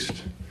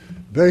produced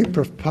very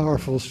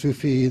powerful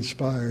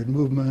Sufi-inspired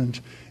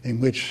movement in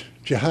which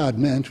jihad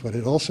meant what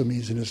it also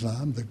means in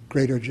Islam, the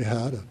greater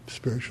jihad, a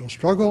spiritual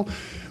struggle,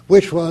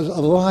 which was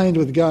aligned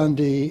with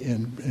Gandhi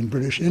in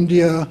British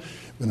India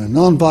in a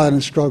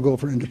non-violent struggle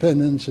for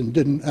independence and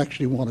didn't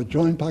actually want to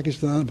join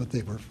Pakistan, but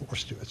they were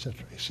forced to, etc.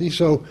 You see,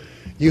 so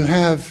you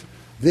have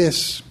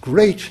this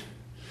great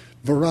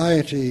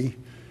variety,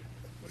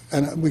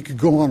 and we could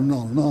go on and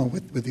on and on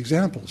with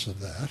examples of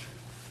that.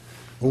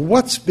 Well,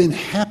 what's been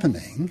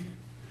happening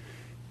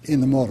in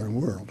the modern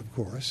world, of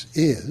course,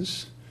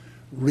 is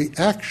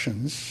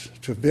reactions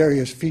to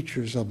various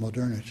features of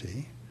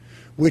modernity,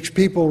 which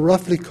people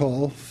roughly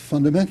call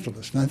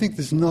fundamentalist. And I think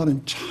this is not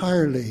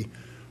entirely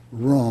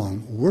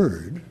wrong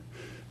word,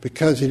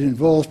 because it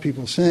involves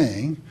people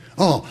saying,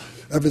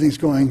 everything's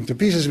going to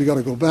pieces, we've got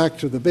to go back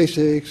to the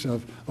basics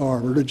of our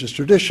religious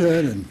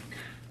tradition and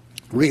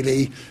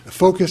really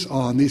focus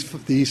on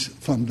these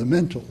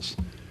fundamentals.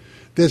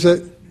 There's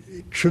a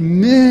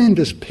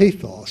tremendous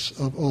pathos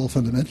of all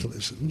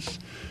fundamentalisms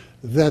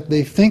that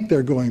they think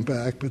they're going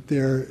back, but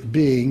they're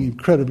being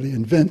incredibly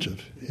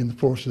inventive in the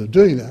process of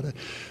doing that.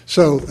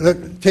 So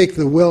take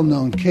the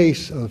well-known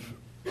case of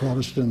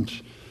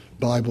Protestant,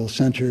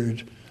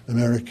 Bible-centered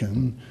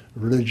American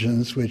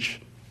religions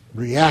which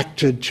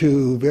reacted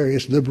to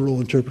various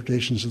liberal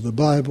interpretations of the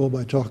Bible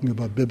by talking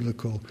about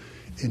biblical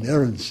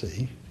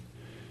inerrancy.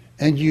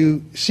 And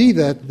you see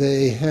that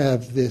they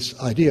have this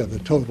idea of the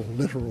total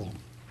literal,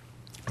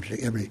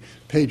 every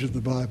page of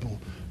the Bible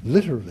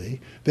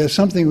literally. There's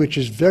something which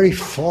is very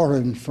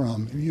foreign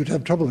from, you'd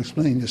have trouble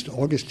explaining this to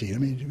Augustine. I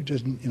mean, it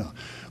just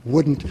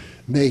wouldn't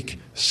make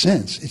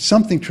sense. It's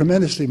something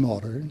tremendously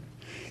modern.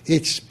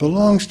 It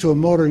belongs to a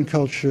modern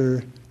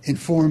culture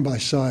informed by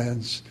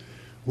science,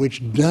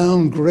 which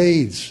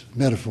downgrades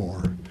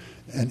metaphor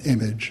and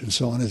image and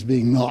so on as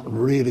being not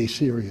really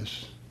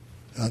serious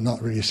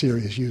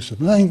use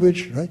of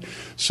language, right?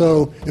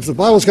 So if the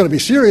Bible's got to be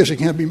serious, it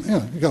can't be,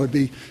 it's got to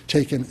be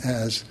taken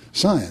as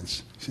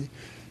science. See?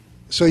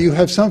 So you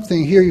have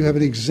something here, you have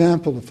an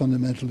example of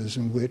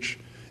fundamentalism which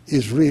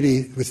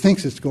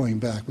thinks it's going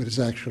back, but is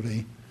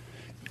actually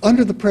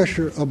under the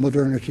pressure of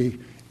modernity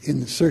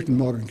in certain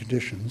modern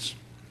conditions,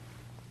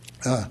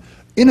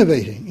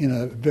 innovating in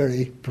a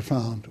very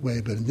profound way,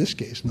 but in this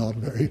case, not a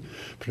very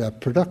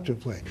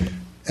productive way.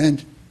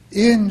 And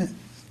in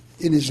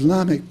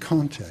Islamic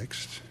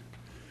context,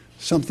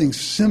 something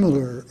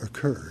similar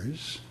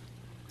occurs,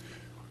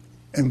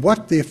 and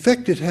what the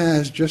effect it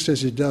has, just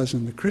as it does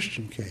in the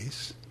Christian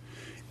case,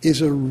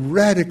 is a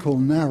radical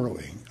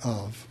narrowing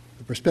of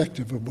the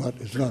perspective of what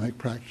Islamic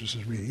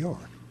practices really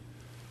are.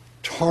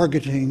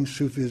 Targeting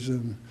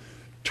Sufism,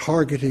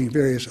 targeting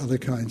various other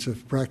kinds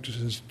of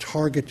practices,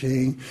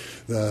 targeting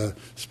the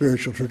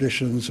spiritual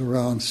traditions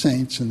around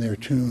saints and their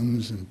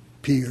tombs and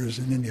pirs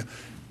in India,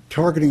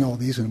 targeting all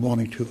these and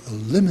wanting to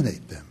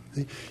eliminate them.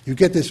 You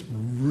get this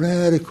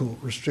radical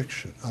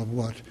restriction of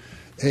what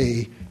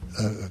a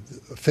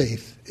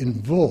faith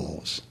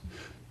involves.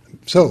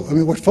 So,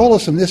 what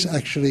follows from this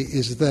actually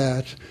is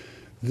that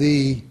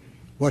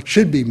what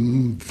should be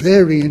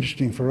very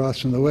interesting for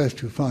us in the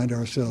West, who find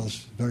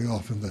ourselves very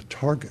often the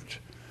target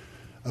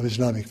of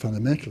Islamic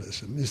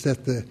fundamentalism, is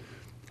that the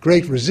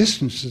great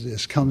resistance to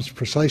this comes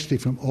precisely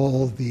from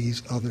all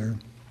these other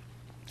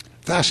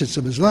facets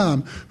of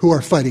Islam who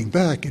are fighting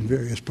back in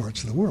various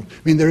parts of the world.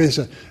 There is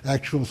an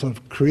actual sort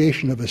of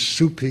creation of a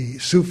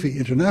Sufi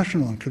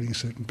international, including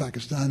certain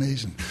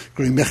Pakistanis, and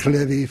including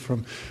Mehlevi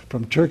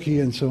from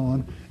Turkey and so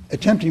on,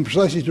 attempting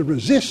precisely to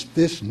resist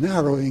this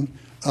narrowing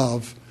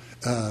of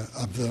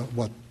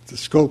the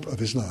scope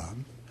of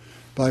Islam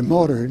by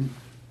modern,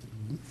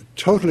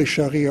 totally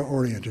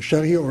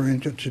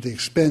Sharia-oriented to the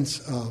expense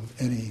of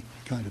any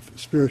kind of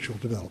spiritual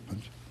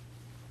development,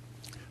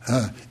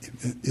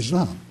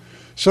 Islam.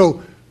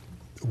 So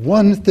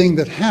one thing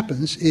that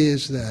happens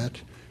is that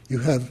you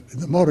have, in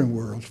the modern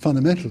world,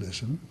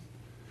 fundamentalism,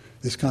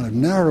 this kind of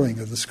narrowing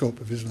of the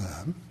scope of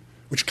Islam,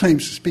 which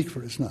claims to speak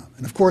for Islam.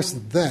 And of course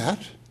that,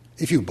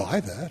 if you buy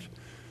that,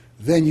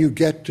 then you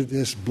get to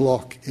this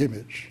block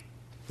image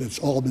that's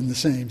all been the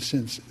same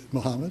since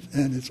Muhammad,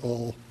 and it's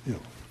all,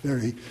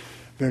 very,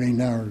 very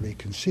narrowly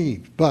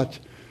conceived. But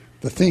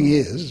the thing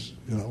is,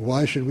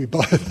 why should we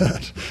buy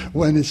that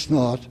when it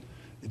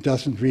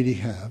doesn't really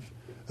have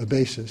a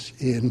basis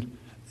in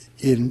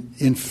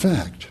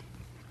fact?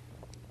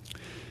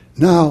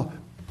 Now,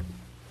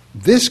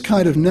 this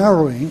kind of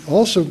narrowing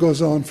also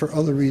goes on for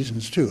other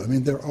reasons too. I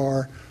mean, there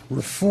are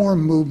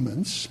reform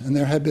movements, and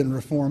there have been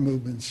reform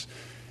movements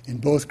in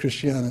both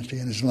Christianity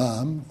and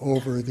Islam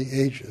over the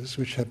ages,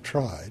 which have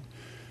tried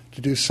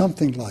to do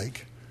something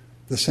like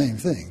the same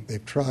thing.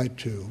 They've tried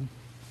to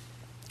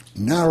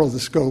narrow the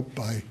scope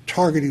by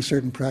targeting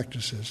certain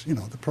practices.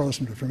 The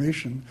Protestant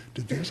Reformation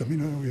did this.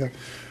 We have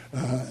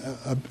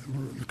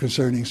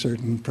concerning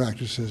certain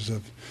practices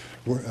of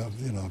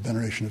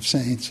veneration of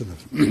saints and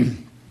of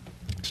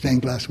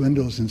stained glass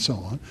windows and so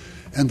on.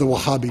 And the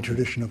Wahhabi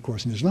tradition, of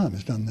course, in Islam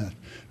has done that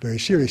very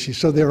seriously.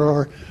 So there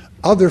are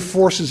other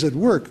forces at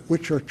work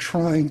which are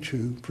trying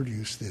to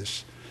produce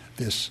this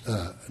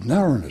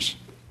narrowness.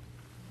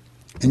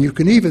 And you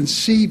can even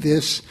see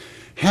this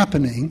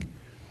happening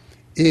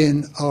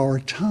in our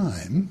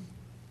time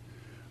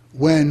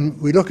when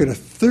we look at a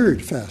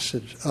third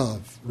facet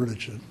of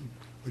religion,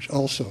 which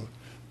also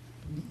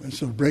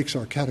sort of breaks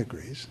our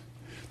categories,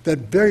 that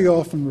very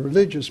often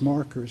religious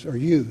markers are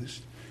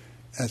used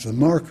as a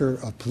marker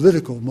of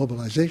political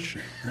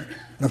mobilization. Right?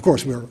 And of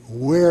course, we're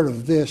aware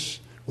of this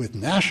with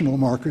national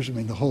markers. I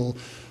mean, the whole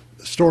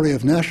story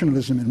of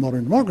nationalism in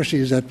modern democracy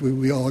is that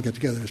we all get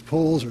together as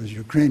Poles or as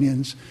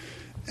Ukrainians.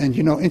 And,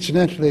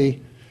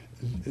 incidentally,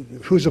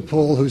 who's a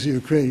Pole, who's a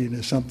Ukrainian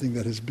is something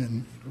that has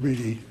been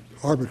really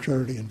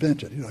arbitrarily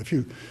invented. If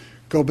you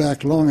go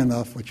back long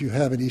enough, what you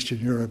have in Eastern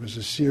Europe is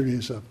a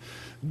series of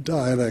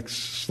dialects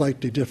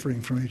slightly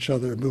differing from each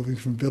other, moving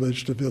from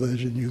village to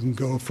village, and you can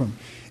go from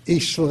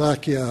East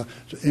Slovakia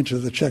into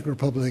the Czech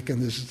Republic,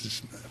 and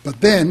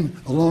but then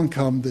along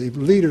come the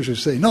leaders who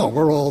say, no,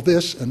 we're all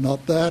this and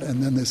not that,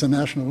 and then there's a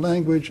national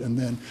language, and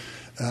then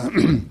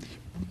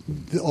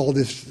all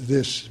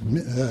this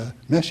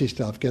messy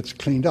stuff gets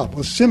cleaned up.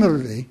 Well,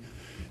 similarly,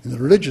 in the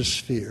religious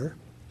sphere,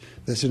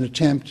 there's an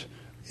attempt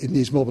in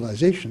these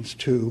mobilizations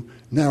to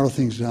narrow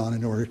things down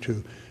in order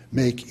to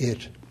make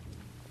it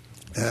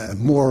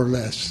more or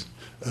less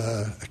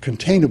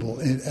containable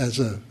as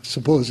a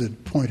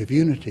supposed point of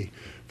unity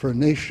for a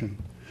nation.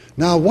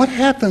 Now, what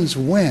happens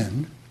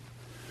when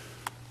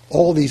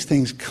all these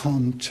things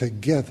come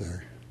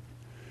together?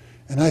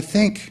 And I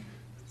think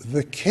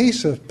the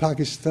case of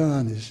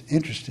Pakistan is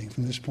interesting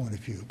from this point of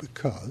view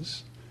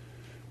because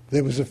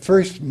there was a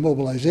first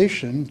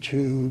mobilization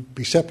to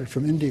be separate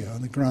from India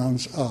on the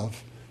grounds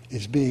of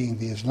its being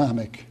the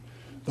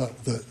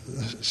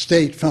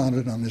state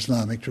founded on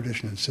Islamic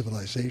tradition and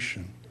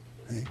civilization.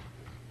 Right?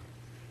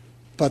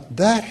 But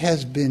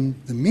the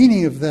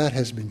meaning of that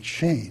has been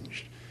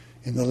changed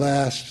in the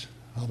last,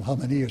 how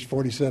many years?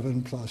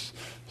 47 plus,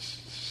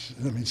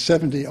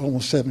 70,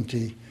 almost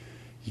 70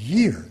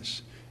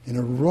 years, in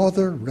a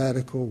rather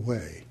radical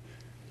way.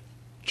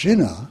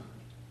 Jinnah,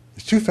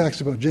 the two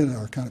facts about Jinnah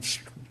are kind of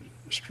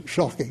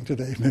shocking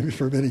today, maybe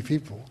for many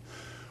people.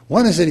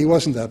 One is that he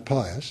wasn't that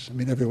pious.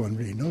 Everyone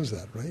really knows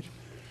that, right?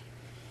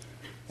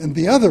 And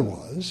the other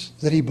was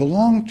that he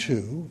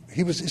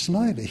was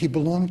Ismaili. He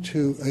belonged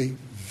to a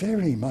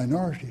very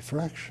minority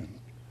fraction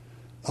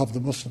of the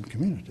Muslim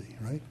community,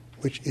 right?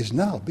 Which is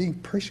now being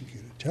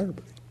persecuted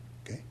terribly,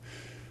 okay?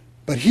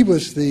 But he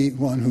was the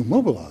one who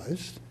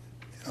mobilized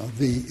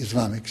the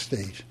Islamic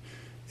State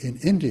in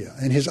India.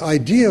 And his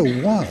idea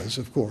was,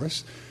 of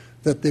course,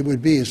 that there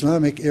would be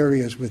Islamic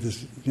areas with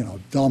this,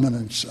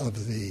 dominance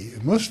of the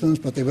Muslims,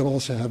 but they would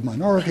also have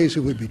minorities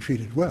who would be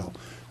treated well.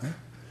 Right?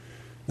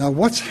 Now,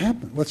 what's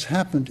happened? What's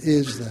happened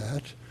is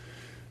that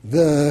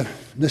the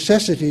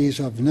necessities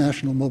of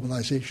national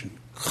mobilization,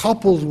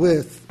 coupled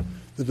with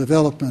the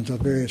development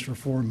of various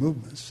reform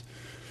movements,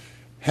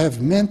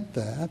 have meant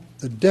that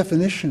the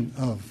definition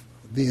of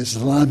the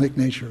Islamic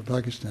nature of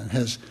Pakistan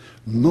has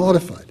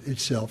modified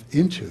itself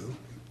into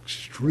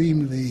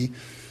extremely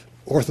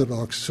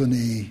orthodox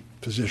Sunni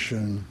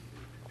position,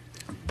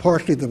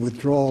 partly the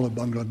withdrawal of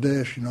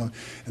Bangladesh,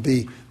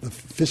 the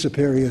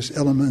vociferous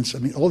elements.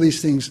 All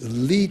these things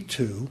lead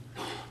to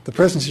the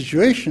present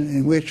situation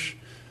in which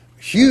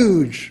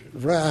huge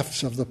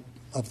rafts of the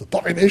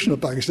population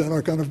of Pakistan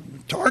are kind of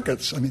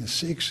targets. The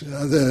Sikhs,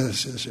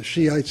 the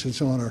Shiites, and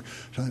so on are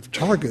kind of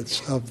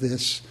targets of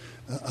this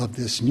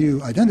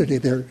new identity.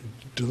 They're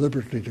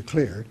deliberately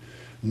declared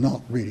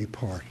not really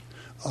part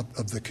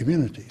of the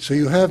community. So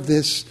you have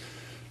this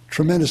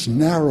tremendous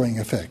narrowing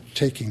effect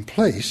taking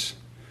place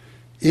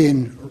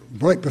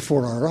right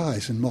before our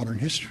eyes in modern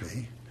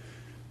history.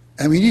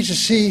 And we need to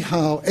see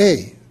how,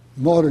 A,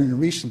 modern and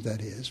recent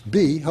that is,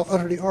 B, how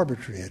utterly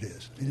arbitrary it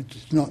is.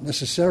 It's not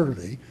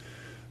necessarily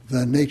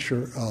the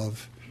nature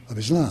of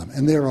Islam.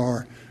 And there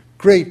are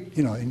great,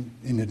 in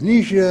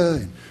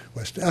Indonesia, in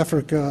West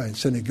Africa, in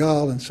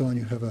Senegal, and so on,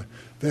 you have a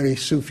very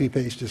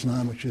Sufi-based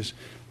Islam, which is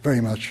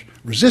very much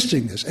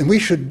resisting this. And we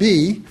should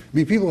be,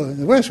 people in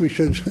the West, we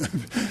should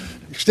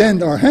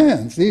extend our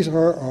hands. These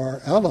are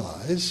our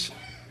allies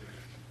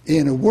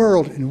in a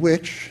world in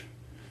which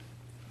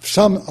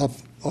some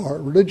of our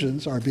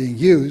religions are being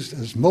used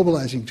as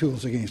mobilizing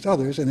tools against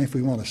others, and if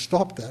we want to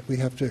stop that, we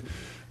have to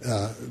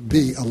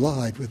be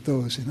allied with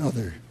those in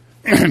other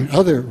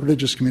other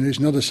religious communities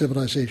and other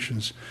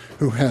civilizations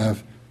who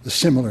have the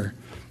similar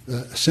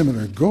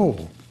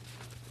goal.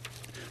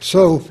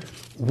 So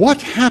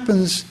what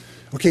happens,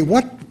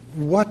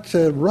 what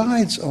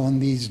rides on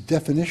these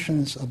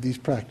definitions of these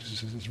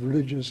practices as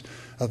religious,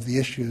 of the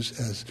issues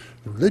as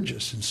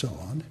religious and so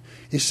on,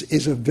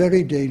 is a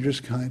very dangerous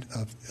kind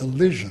of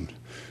elision.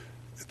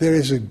 There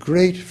is a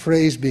great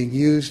phrase being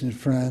used in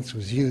France,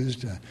 was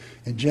used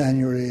in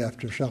January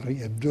after Charlie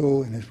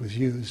Hebdo, and it was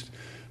used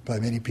by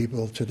many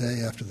people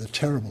today after the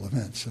terrible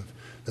events of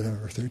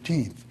November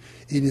 13th.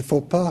 Il ne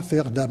faut pas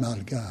faire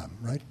d'amalgame,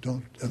 right?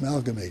 Don't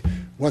amalgamate.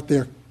 What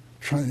they're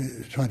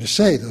trying to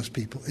say, those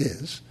people,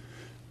 is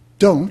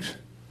don't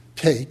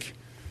take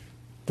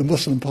the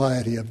Muslim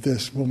piety of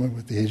this woman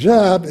with the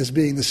hijab as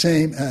being the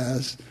same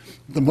as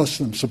the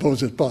Muslim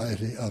supposed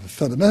piety of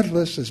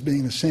fundamentalists, as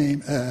being the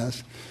same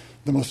as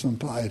the Muslim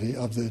piety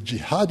of the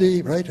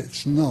jihadi, right?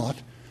 It's not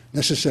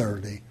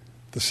necessarily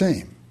the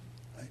same.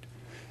 Right?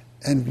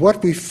 And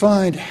what we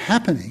find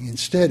happening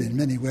instead in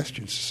many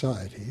Western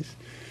societies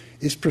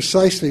is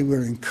precisely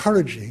we're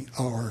encouraging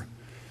our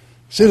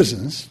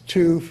citizens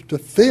to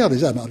fail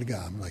these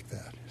amalgam like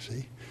that,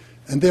 see?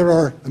 And there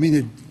are,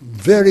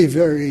 very,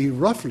 very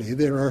roughly,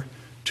 there are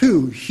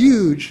two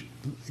huge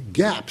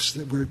gaps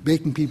that we're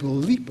making people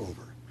leap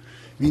over.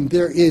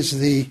 There is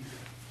the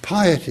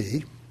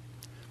piety,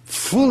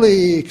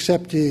 fully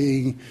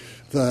accepting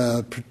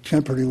the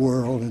contemporary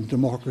world and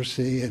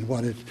democracy and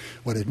what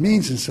it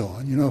means and so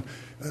on.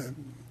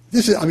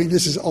 This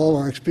is all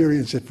our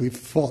experience if we've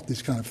fought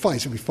these kind of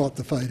fights. And we fought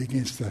the fight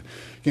against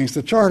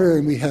the Charter,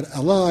 and we had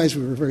allies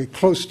we were very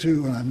close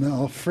to, and I'm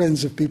now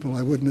friends of people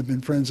I wouldn't have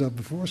been friends of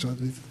before, so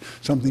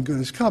something good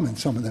has come, and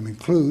some of them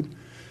include,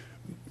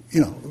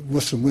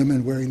 Muslim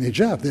women wearing the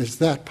hijab. There's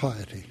that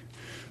piety.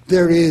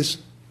 There is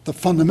the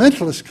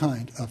fundamentalist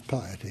kind of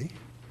piety,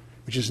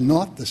 which is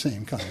not the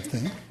same kind of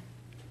thing.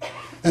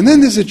 And then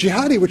there's the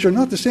jihadi, which are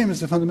not the same as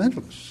the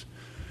fundamentalists.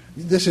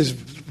 This is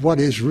what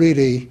is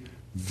really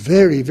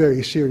very,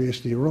 very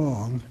seriously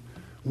wrong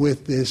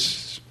with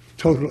this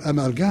total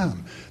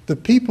amalgam. The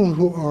people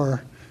who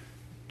are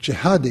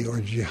jihadi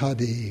or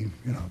jihadi,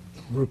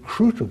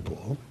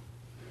 recruitable,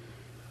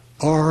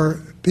 are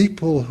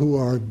people who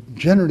are,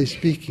 generally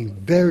speaking,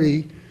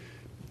 very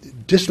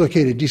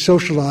dislocated,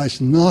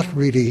 desocialized, not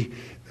really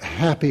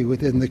happy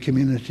within the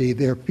community.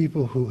 They're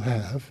people who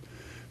have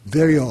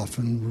very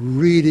often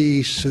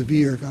really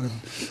severe kind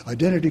of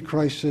identity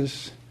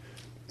crisis.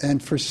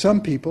 And for some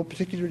people,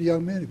 particularly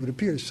young men, it would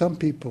appear some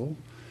people,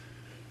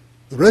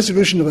 the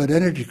resolution of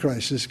identity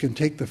crisis can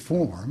take the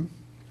form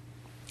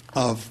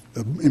of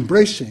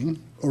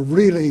embracing a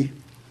really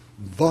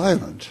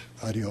violent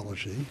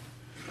ideology,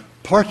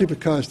 partly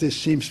because this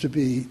seems to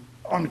be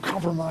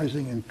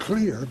uncompromising and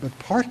clear, but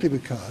partly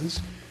because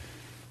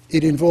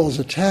it involves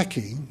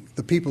attacking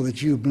the people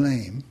that you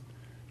blame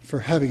for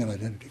having an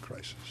identity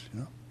crisis.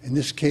 In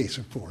this case,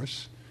 of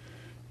course,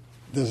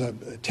 there's an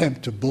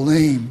attempt to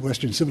blame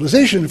Western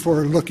civilization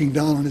for looking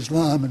down on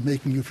Islam and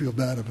making you feel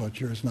bad about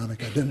your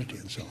Islamic identity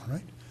and so on,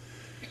 right?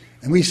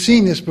 And we've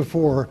seen this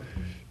before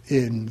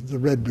in the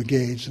Red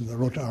Brigades and the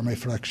Rote Armee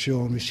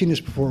Fraktion. We've seen this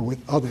before with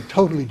other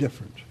totally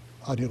different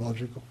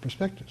ideological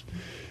perspectives.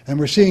 And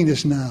we're seeing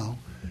this now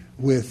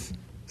with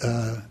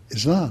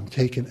Islam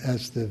taken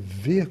as the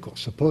vehicle,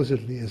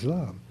 supposedly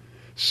Islam.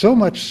 So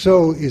much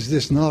so is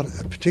this not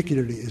a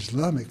particularly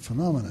Islamic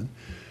phenomenon.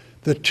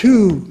 The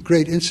two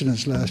great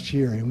incidents last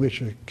year in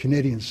which a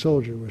Canadian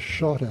soldier was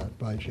shot at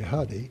by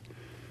jihadi,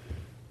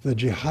 the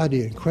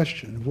jihadi in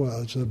question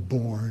was a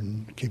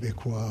born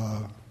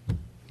Québécois,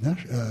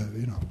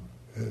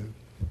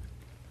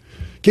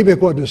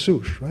 Québécois de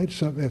souche, right?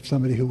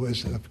 Somebody who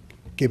was of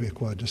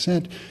Québécois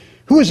descent,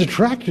 who was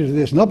attracted to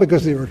this, not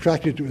because they were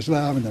attracted to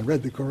Islam and then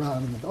read the Quran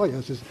and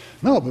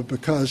but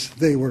because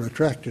they were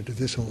attracted to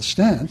this whole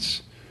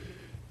stance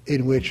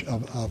in which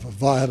of a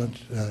violent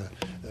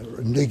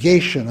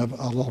negation of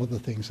a lot of the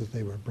things that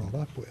they were brought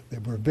up with. They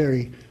were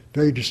very,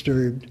 very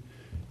disturbed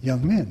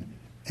young men.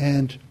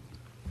 And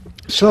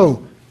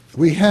so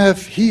we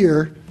have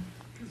here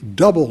a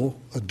double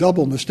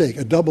mistake,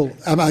 a double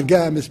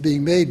amalgam is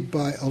being made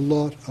by a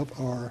lot of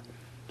our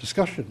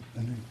discussion.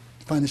 And we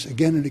find this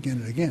again and again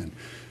and again.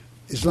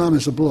 Islam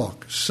is a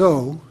block.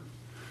 So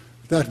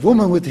that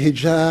woman with the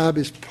hijab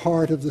is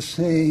part of the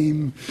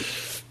same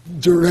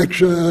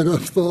direction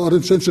of thought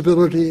and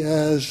sensibility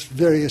as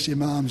various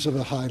imams of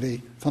a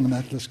highly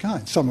fundamentalist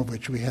kind, some of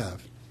which we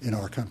have in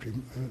our country,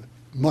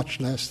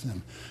 much less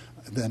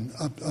than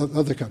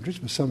other countries,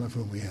 but some of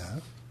whom we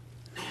have.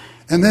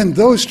 And then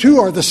those two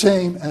are the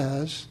same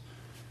as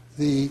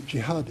the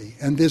jihadi.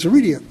 And there's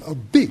really a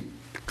big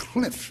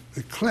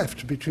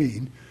cleft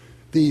between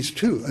these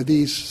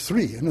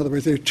three. In other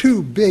words, there are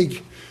two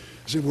big,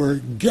 as it were,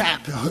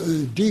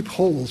 deep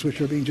holes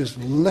which are being just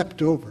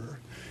leapt over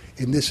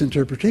in this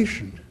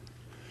interpretation.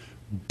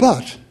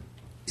 But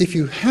if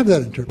you have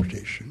that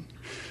interpretation,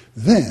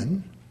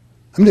 then,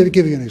 I'm going to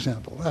give you an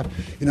example.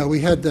 We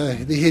had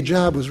the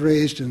hijab was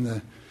raised in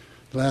the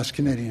last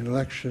Canadian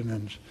election,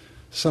 and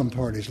some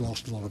parties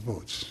lost a lot of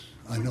votes.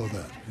 I know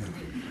that.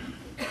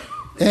 Yeah.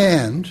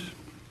 And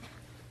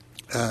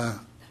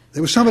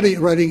there was somebody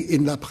writing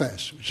in La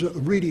Presse, which is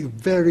really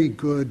very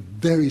good,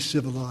 very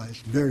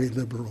civilized, very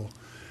liberal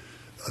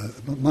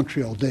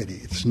Montreal daily.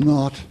 It's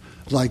not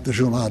like the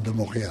Journal de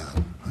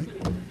Montréal. Right?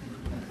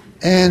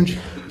 And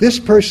this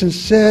person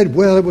said,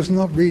 well, it was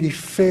not really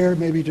fair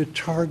maybe to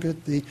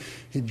target the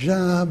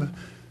hijab,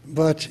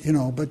 but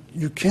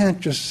you can't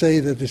just say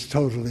that it's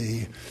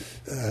totally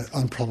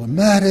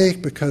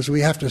unproblematic, because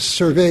we have to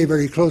survey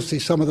very closely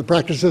some of the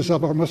practices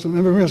of our Muslim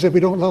immigrants if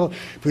we don't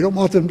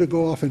want them to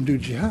go off and do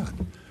jihad.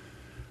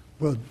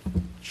 Well,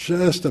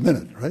 just a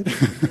minute, right?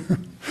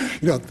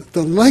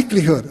 The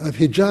likelihood of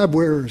hijab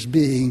wearers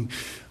being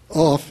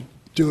off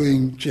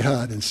doing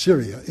jihad in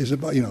Syria is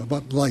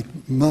about like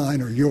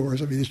mine or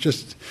yours. I mean, it's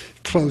just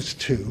close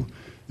to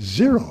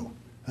zero,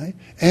 right?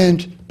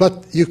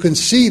 But you can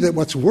see that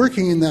what's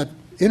working in that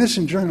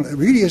innocent journal, it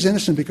really is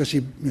innocent because he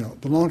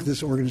belonged to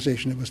this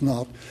organization. It was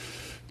not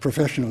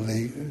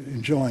professionally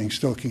enjoying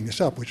stoking this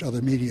up, which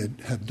other media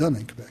have done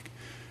in Quebec.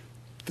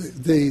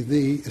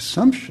 The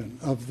assumption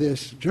of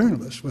this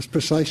journalist was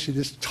precisely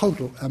this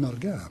total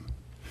amalgam.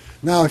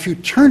 Now, if you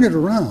turn it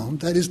around,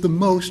 that is the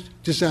most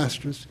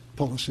disastrous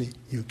policy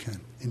you can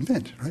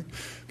invent, right?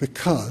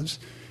 Because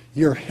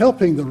you're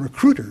helping the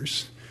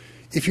recruiters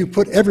if you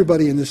put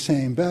everybody in the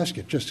same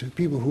basket. Just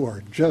people who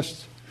are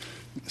just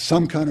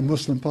some kind of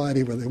Muslim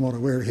piety where they want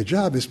to wear a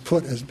hijab is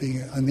put as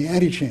being in the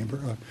antechamber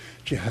of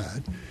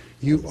jihad.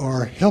 You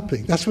are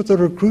helping. That's what the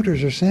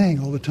recruiters are saying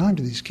all the time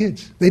to these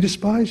kids. They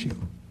despise you.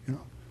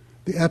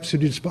 They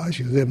absolutely despise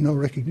you. They have no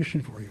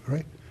recognition for you,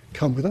 right?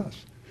 Come with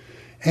us.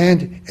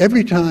 And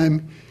every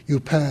time you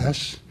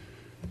pass,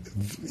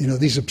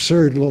 these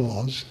absurd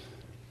laws,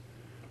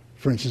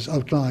 for instance,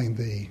 outlining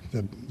the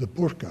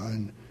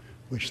burqa,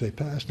 which they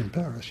passed in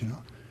Paris,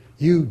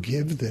 you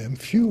give them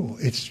fuel.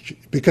 It's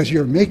because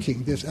you're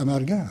making this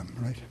amalgam,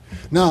 right?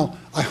 Now,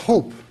 I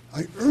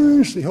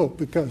earnestly hope,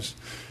 because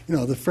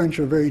the French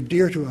are very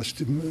dear to us,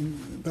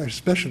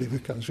 especially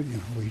because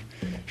we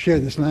share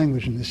this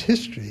language and this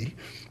history,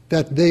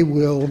 that they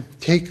will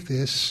take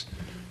this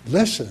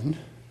lesson.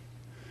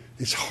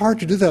 It's hard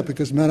to do that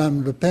because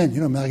Madame Le Pen,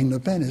 Marine Le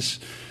Pen is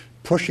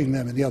pushing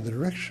them in the other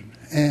direction,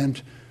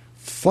 and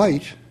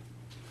fight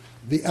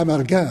the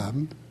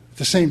amalgam at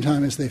the same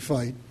time as they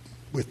fight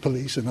with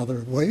police and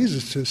other ways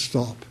is to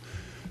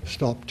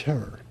stop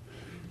terror.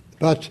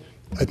 But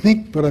I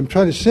think what I'm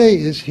trying to say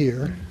is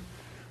here,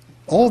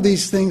 all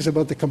these things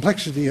about the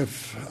complexity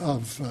of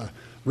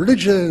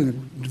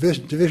religion,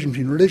 division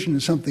between religion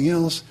and something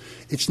else,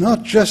 it's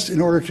not just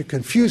in order to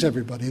confuse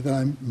everybody that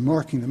I'm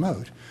marking them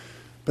out,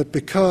 but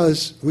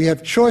because we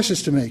have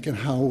choices to make in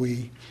how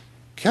we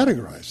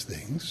categorize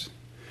things.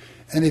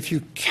 And if you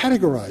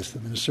categorize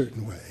them in a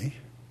certain way,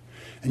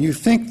 and you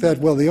think that,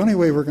 well, the only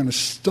way we're going to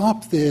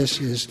stop this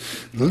is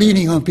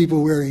leaning on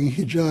people wearing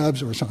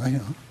hijabs or something,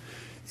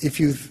 if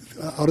you,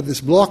 out of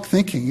this block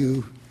thinking,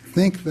 you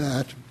think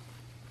that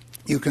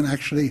you can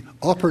actually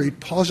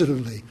operate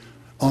positively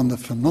on the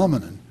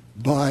phenomenon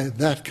by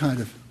that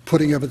kind of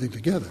putting everything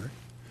together,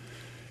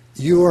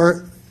 you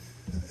are...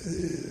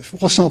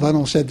 François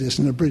Vallon said this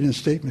in a brilliant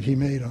statement he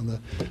made on the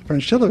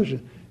French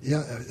television.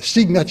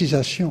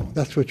 Stigmatisation,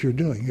 that's what you're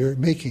doing. You're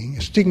making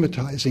a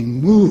stigmatizing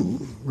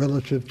move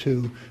relative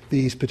to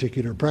these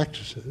particular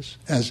practices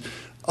as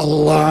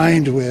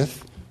aligned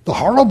with the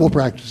horrible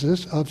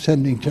practices of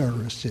sending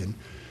terrorists in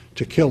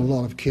to kill a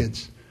lot of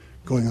kids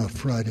going off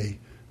Friday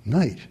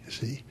night, you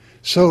see.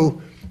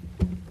 So,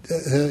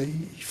 il ne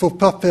faut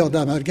pas faire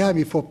d'amalgame,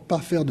 il ne faut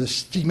pas faire de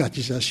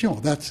stigmatisation.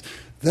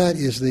 That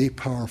is the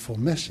powerful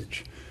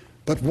message.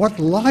 But what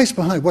lies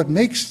behind, what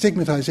makes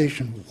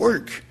stigmatization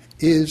work,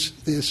 is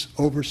this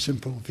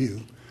oversimple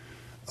view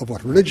of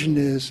what religion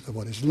is, of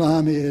what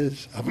Islam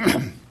is, of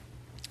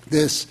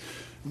this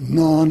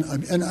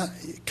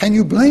can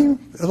you blame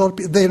a lot of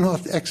people? They're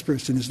not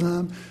experts in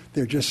Islam.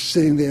 They're just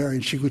sitting there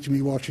in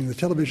Chicoutimi watching the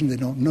television. They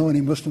don't know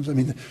any Muslims. I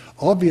mean,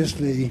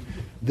 obviously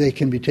they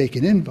can be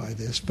taken in by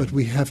this, but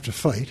we have to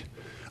fight,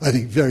 I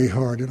think, very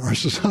hard in our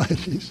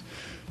societies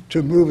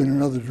to move in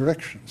another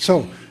direction.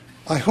 So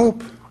I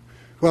hope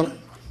I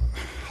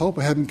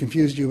haven't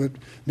confused you, but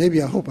maybe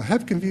I hope I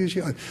have confused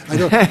you. I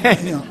don't.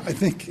 I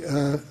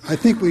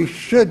think we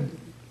should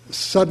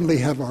suddenly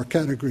have our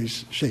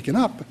categories shaken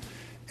up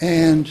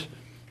and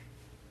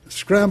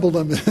scramble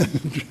them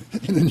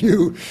in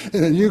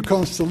a new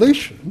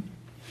constellation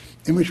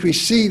in which we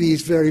see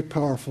these very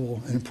powerful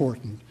and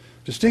important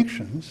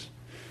distinctions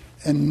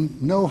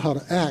and know how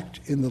to act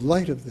in the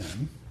light of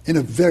them in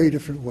a very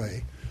different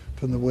way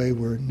from the way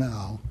we're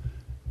now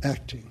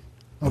acting.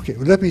 Okay,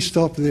 well, let me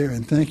stop there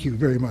and thank you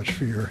very much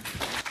for your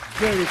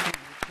very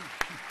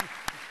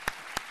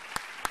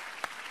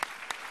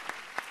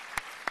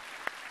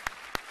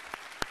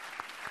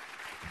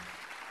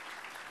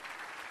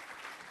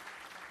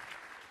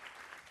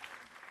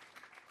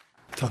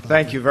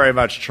Thank you very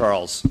much,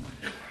 Charles.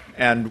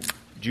 And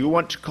do you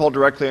want to call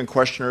directly on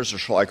questioners, or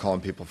shall I call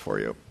on people for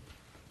you?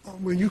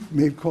 Well, you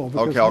may call.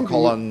 Okay, I'll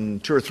call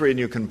on 2 or 3 and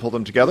you can pull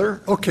them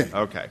together? Okay.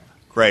 Okay,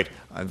 great.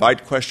 I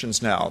invite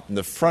questions now. In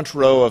the front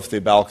row of the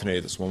balcony,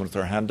 this woman with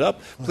her hand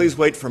up. Please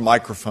wait for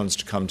microphones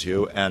to come to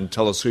you and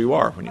tell us who you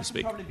are when you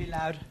speak. Probably be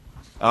loud.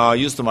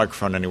 Use the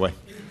microphone anyway.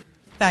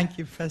 Thank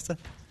you, Professor.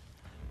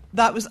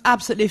 That was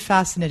absolutely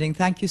fascinating.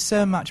 Thank you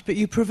so much. But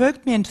you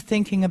provoked me into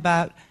thinking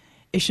about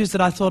issues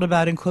that I thought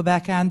about in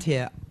Quebec and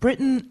here.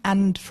 Britain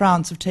and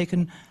France have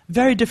taken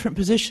very different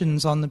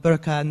positions on the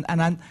burqa,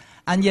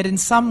 and yet in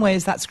some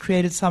ways that's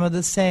created some of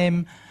the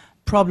same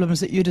problems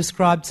that you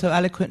described so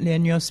eloquently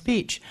in your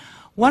speech.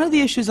 One of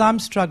the issues I'm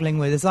struggling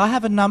with is I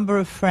have a number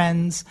of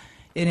friends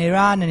in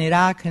Iran and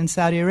Iraq and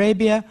Saudi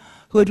Arabia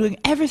who are doing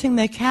everything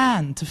they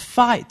can to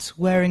fight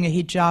wearing a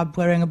hijab,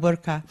 wearing a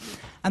burqa.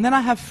 And then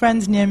I have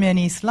friends near me in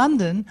East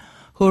London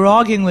who are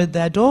arguing with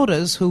their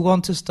daughters who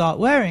want to start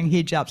wearing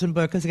hijabs and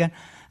burqas again,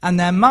 and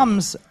their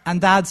mums and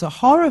dads are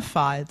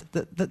horrified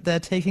that they're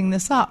taking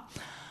this up.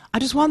 I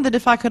just wondered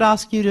if I could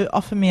ask you to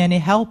offer me any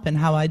help in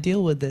how I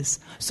deal with this.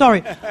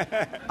 Sorry,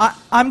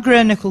 I'm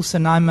Greer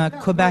Nicholson. I'm a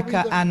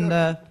Quebecer and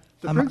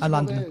I'm a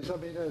Londoner.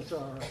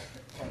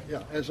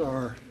 As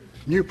our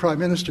new Prime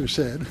Minister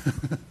said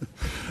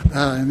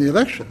in the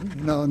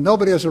election,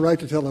 nobody has a right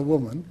to tell a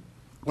woman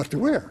what to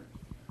wear.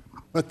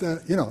 But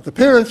the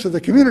parents of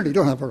the community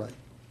don't have a right,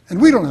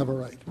 and we don't have a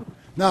right.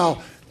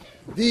 Now,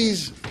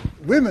 these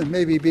women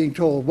may be being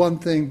told one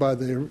thing by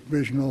the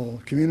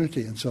original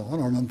community and so on,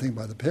 or one thing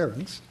by the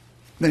parents,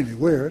 namely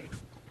wear it.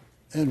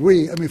 And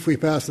if we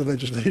pass the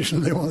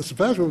legislation they want us to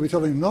pass, we'll be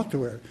telling them not to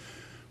wear it.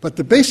 But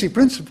the basic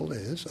principle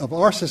of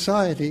our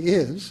society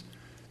is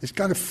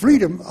kind of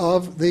freedom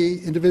of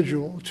the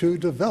individual to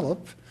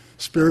develop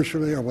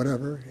spiritually or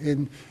whatever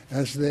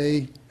as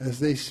they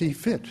see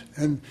fit.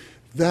 And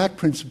that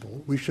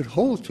principle we should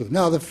hold to.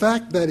 Now, the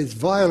fact that it's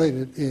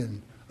violated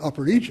in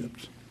Upper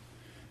Egypt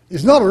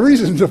is not a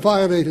reason to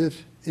violate it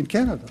in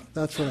Canada.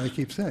 That's what I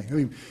keep saying. I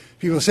mean,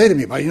 people say to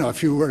me,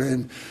 if you were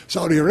in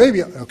Saudi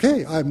Arabia,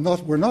 okay,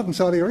 we're not in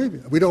Saudi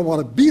Arabia. We don't want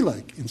to be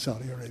like in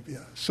Saudi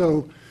Arabia.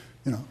 So,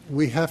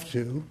 we have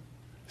to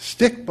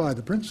stick by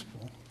the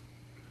principle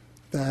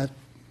that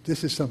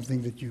this is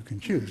something that you can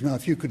choose. Now,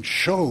 if you can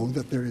show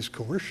that there is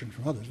coercion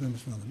from others, then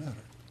it's another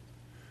matter.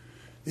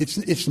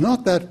 It's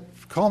not that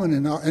common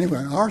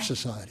anywhere in our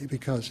society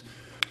because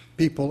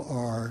people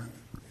are,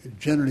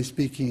 generally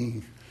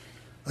speaking,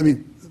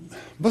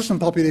 Muslim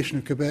population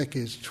of Quebec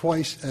is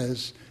twice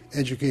as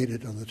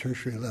educated on the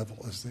tertiary level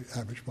as the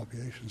average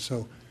population.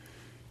 So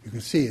you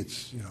can see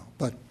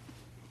but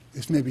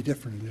it's maybe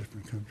different in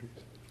different countries.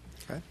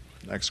 Okay,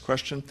 next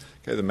question.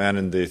 Okay, the man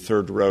in the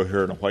third row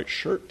here in a white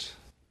shirt.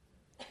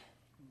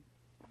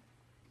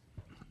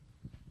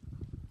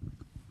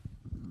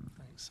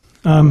 Thanks.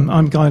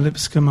 I'm Guy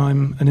Lipscomb.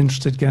 I'm an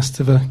interested guest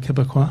of a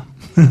Quebecois.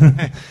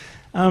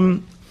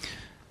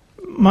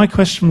 My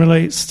question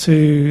relates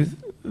to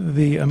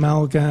the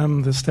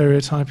amalgam, the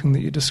stereotyping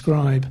that you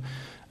describe,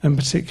 and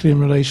particularly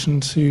in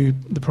relation to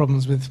the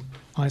problems with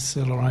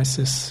ISIL or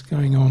ISIS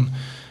going on.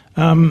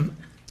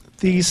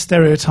 These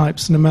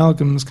stereotypes and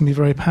amalgams can be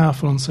very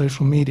powerful on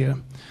social media,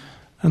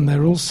 and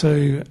they're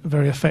also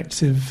very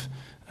effective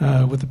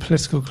with the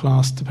political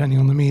class, depending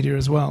on the media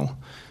as well.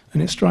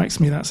 And it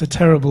strikes me that's a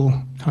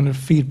terrible kind of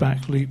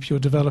feedback loop you're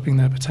developing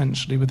there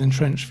potentially with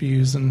entrenched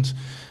views and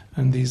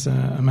these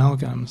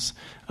amalgams.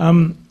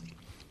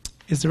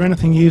 Is there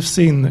anything you've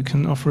seen that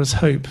can offer us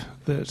hope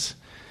that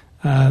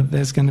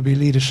there's going to be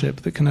leadership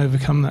that can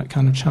overcome that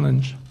kind of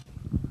challenge?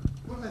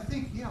 Well, I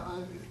think,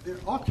 there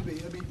ought to be.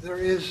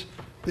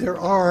 There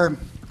are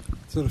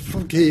sort of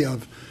funky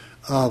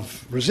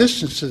of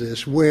resistance to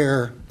this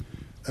where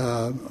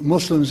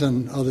Muslims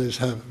and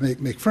others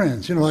make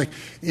friends. Like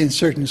in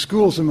certain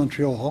schools in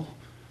Montreal,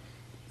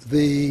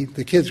 the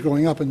kids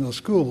growing up in those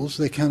schools,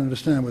 they can't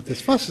understand what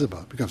this fuss is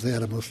about because they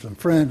had a Muslim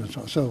friend and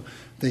so on. So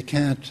they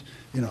can't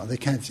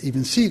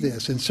even see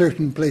this. In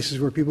certain places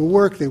where people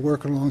work, they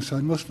work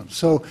alongside Muslims.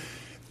 So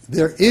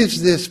there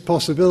is this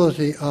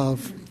possibility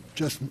of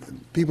just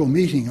people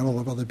meeting a lot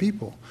of other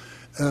people,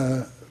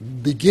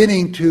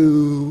 beginning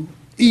to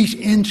eat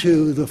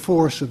into the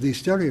force of these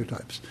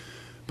stereotypes.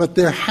 But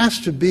there has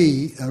to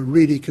be a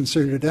really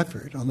concerted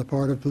effort on the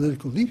part of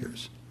political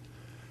leaders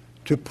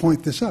to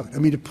point this out.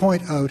 To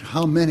point out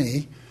how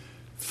many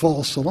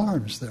false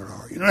alarms there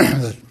are,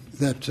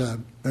 that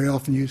very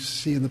often you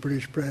see in the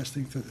British press,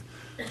 think the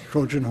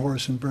Trojan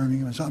horse in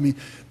Birmingham, and so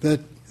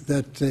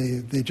that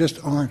they just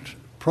aren't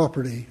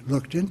properly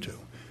looked into.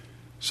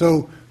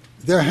 So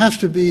there has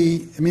to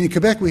be. In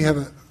Quebec we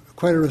have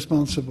quite a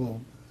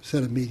responsible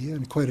set of media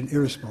and quite an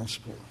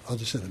irresponsible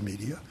other set of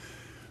media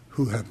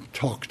who have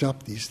talked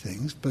up these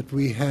things, but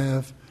we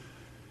have,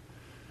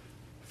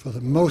 for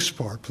the most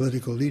part,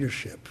 political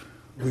leadership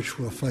which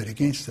will fight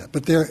against that.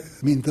 But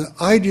the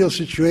ideal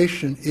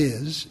situation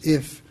is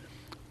if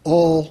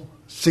all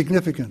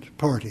significant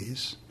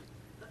parties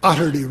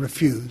utterly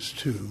refuse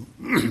to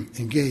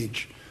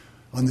engage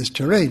on this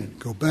terrain and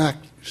go back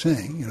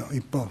saying,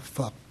 il faut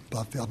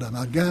pas faire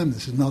d'amalgame,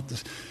 this is not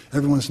this,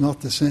 everyone's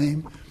not the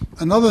same.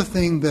 Another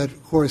thing that,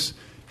 of course,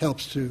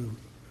 helps to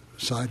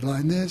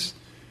sideline this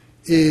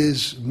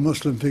is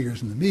Muslim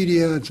figures in the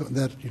media, and so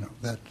that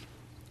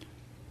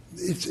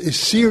it's a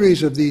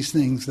series of these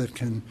things that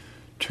can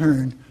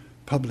turn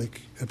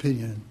public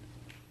opinion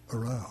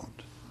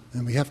around,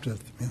 and we have to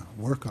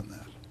work on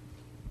that.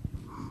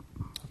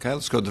 Okay,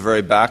 let's go to the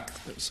very back.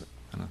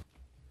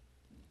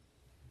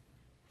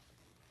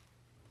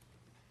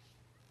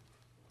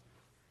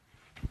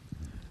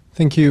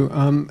 Thank you.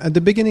 At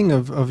the beginning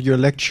of your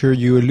lecture,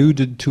 you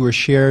alluded to a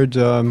shared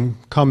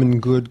common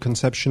good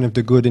conception of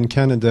the good in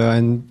Canada,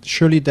 and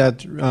surely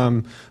that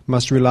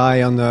must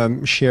rely on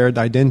a shared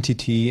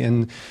identity.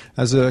 And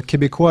as a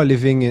Québécois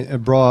living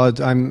abroad,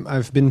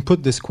 I've been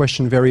put this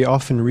question very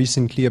often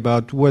recently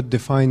about what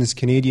defines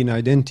Canadian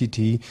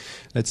identity,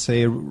 let's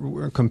say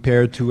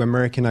compared to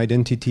American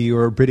identity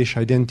or British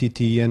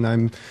identity, and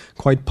I'm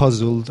quite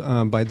puzzled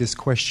by this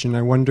question.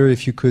 I wonder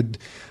if you could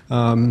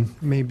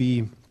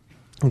maybe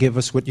give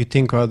us what you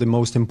think are the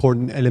most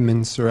important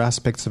elements or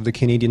aspects of the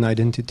Canadian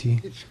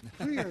identity. It's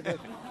clear that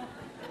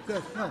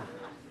no.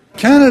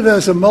 Canada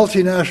is a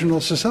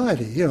multinational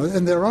society,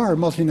 and there are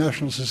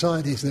multinational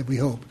societies that we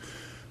hope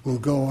will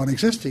go on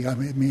existing. I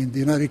mean, the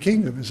United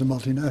Kingdom is a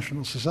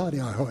multinational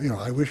society.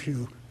 I wish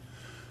you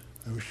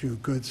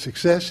good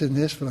success in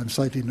this, but I'm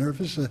slightly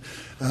nervous. And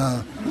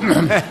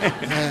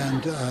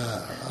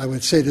I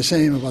would say the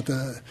same about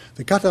the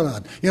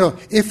Catalan.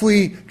 If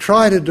we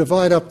try to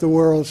divide up the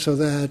world so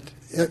that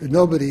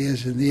nobody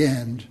is in the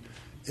end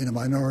in a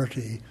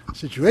minority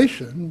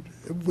situation,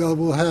 well,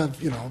 we'll have,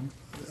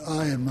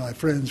 I and my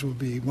friends will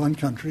be one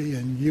country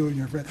and you and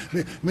your friend.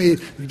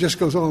 It just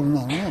goes on and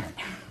on and on.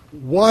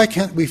 Why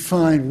can't we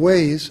find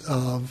ways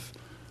of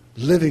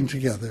living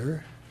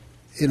together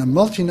in a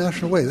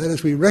multinational way? That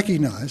is, we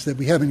recognize that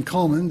we have in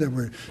common, that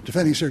we're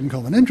defending certain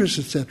common interests,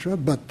 etc.,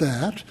 but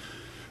that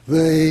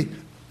the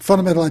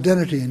fundamental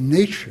identity and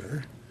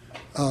nature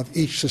of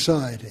each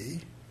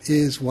society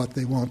is what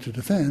they want to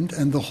defend,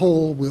 and the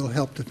whole will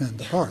help defend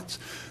the parts.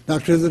 Now,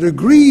 to the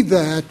degree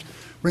that,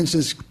 for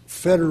instance,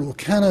 federal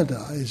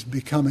Canada is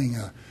becoming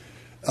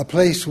a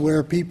place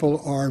where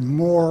people are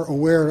more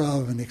aware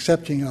of and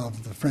accepting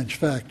of the French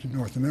fact in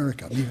North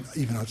America,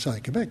 even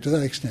outside Quebec, to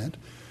that extent,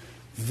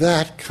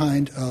 that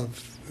kind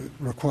of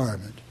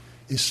requirement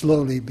is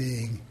slowly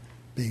being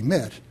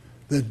met.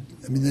 The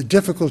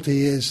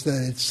difficulty is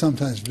that it's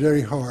sometimes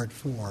very hard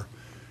for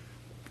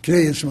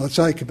Canadians from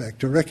outside Quebec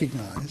to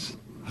recognize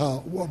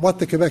what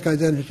the Quebec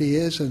identity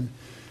is and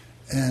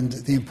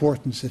the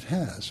importance it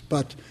has.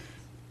 But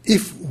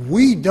if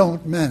we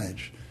don't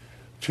manage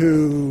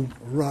to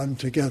run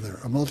together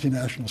a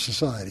multinational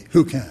society,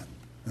 who can?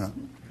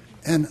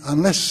 And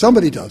unless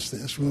somebody does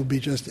this, we'll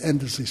be just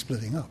endlessly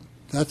splitting up.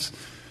 That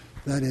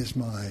is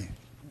my,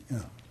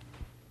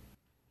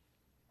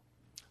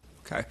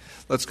 Okay,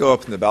 let's go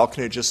up in the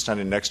balcony, just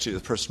standing next to the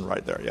person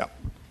right there. Yeah.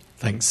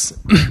 Thanks.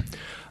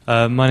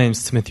 My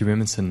name's Timothy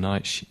Riminson.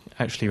 I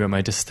actually wrote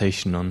my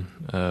dissertation on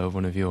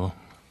one of your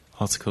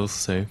articles,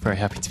 so very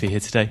happy to be here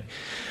today.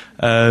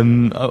 I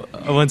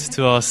wanted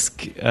to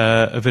ask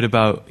a bit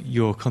about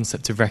your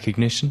concept of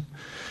recognition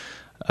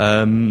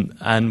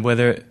and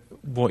whether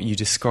what you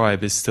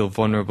describe is still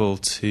vulnerable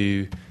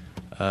to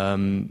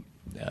an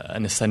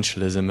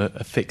essentialism,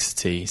 a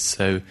fixity.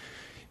 So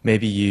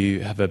maybe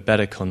you have a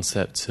better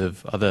concept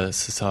of other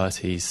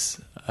societies,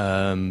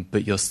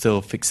 but you're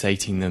still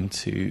fixating them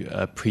to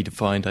a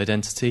predefined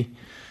identity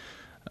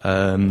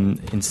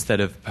instead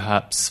of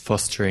perhaps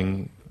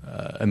fostering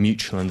a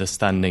mutual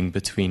understanding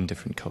between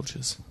different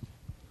cultures.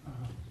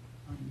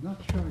 I'm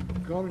not sure I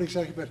got it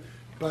exactly,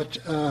 but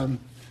the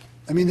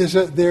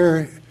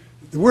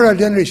word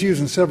identity is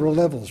used on several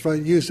levels,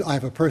 right? I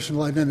have a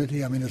personal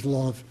identity. There's a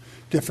lot of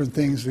different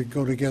things that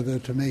go together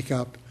to make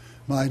up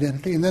my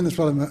identity, and then there's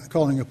what I'm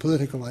calling a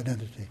political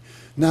identity.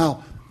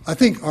 Now, I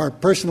think our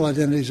personal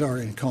identities are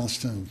in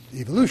constant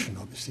evolution,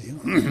 obviously.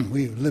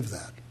 We live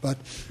that.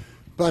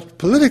 But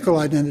political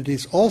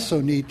identities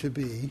also need to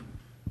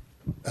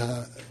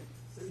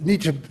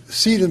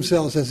see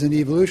themselves as an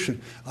evolution.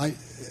 I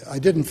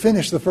didn't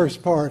finish the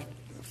first part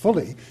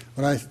fully,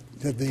 but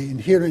that the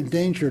inherent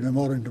danger in a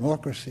modern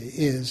democracy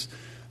is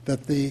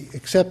that the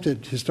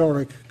accepted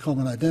historic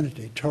common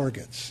identity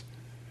targets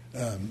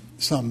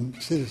some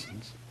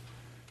citizens.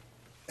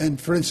 And,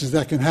 for instance,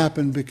 that can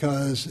happen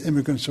because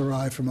immigrants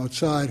arrive from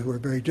outside who are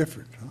very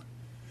different.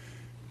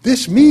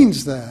 This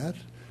means that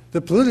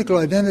the political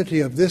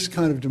identity of this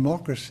kind of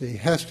democracy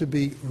has to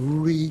be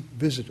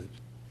revisited,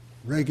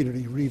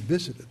 regularly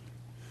revisited,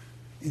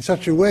 in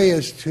such a way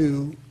as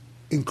to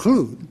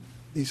include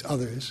these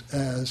others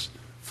as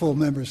full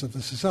members of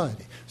the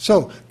society.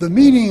 So the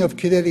meaning of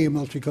Canadian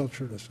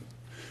multiculturalism,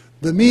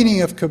 the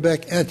meaning of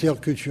Quebec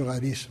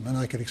interculturalism, and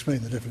I can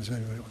explain the difference if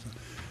anybody wants to.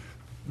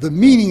 The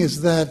meaning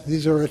is that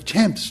these are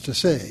attempts to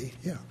say,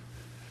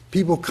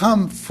 people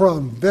come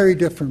from very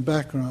different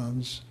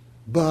backgrounds,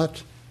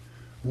 but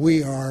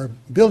we are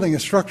building a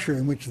structure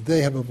in which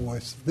they have a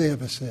voice, they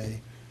have a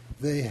say,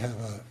 they have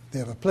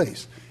a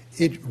place.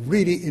 It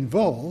really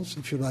involves,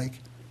 if you like,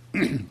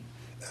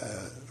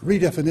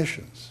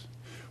 redefinitions.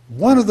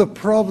 One of the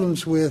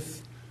problems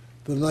with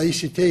the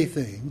laïcité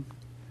thing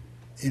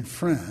in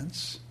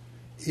France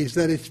is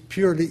that it's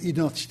purely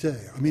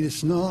identitaire. I mean,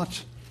 it's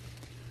not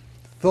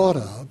thought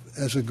of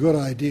as a good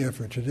idea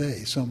for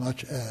today so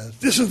much as,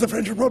 this is the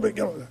French Republic.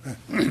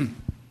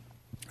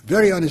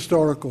 Very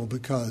unhistorical,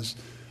 because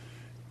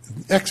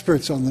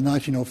experts on the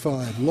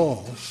 1905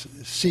 laws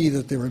see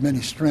that there were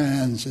many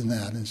strands in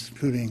that,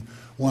 including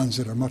ones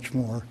that are much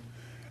more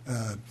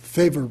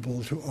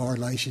favorable to our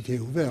laïcité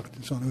ouverte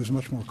and so on. It was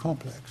much more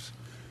complex.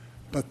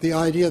 But the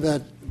idea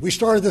that we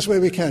started this way,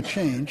 we can't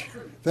change,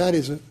 that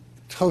is a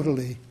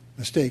totally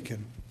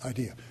mistaken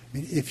idea. I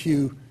mean, if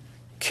you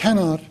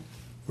cannot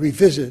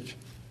revisit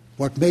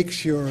what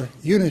makes your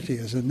unity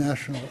as a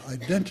national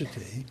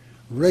identity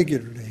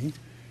regularly,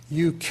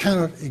 you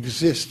cannot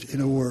exist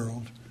in a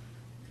world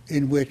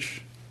in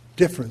which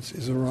difference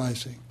is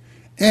arising.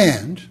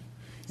 And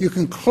you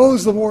can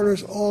close the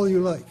borders all you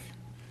like.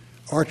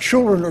 Our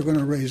children are going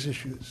to raise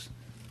issues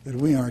that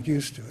we aren't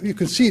used to. You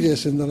can see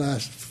this in the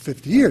last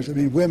 50 years. I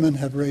mean, women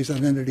have raised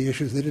identity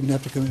issues. They didn't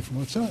have to come in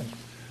from outside.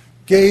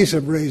 Gays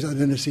have raised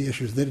identity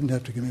issues. They didn't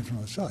have to come in from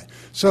outside.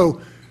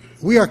 So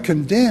we are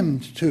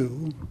condemned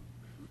to,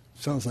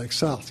 sounds like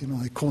Sartre,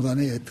 on est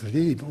condamné à être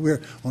libre.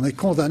 On est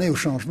condamné au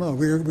changement.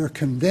 We're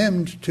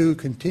condemned to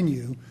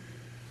continue.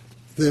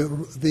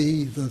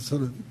 The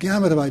sort of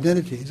gamut of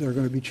identities are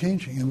going to be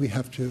changing, and we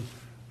have to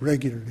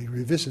regularly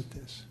revisit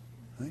this.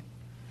 Right?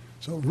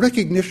 So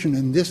recognition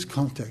in this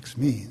context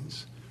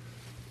means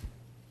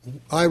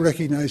I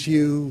recognize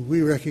you,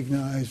 we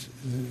recognize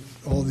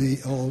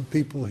all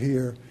people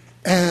here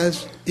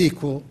as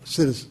equal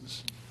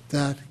citizens.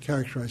 That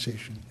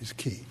characterization is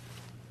key.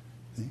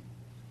 See?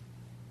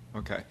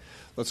 Okay.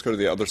 Let's go to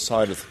the other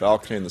side of the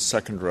balcony in the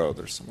second row.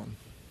 There's someone.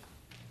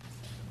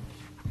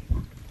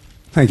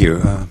 Thank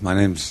you. My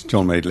name's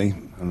John Madeley.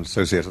 I'm an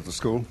associate at the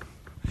school.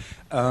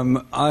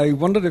 I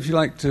wondered if you'd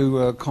like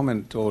to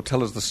comment or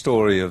tell us the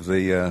story of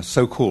the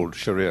so-called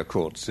Sharia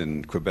courts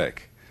in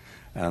Quebec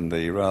and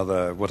the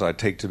rather, what I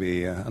take to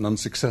be an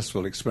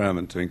unsuccessful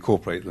experiment to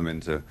incorporate them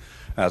into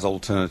as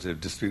alternative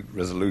dispute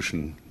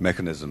resolution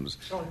mechanisms.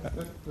 Sorry,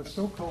 the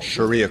so-called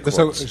Sharia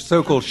courts. The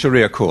so-called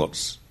Sharia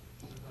courts.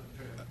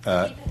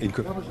 In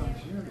Quebec.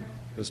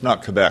 It's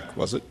not Quebec,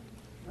 was it?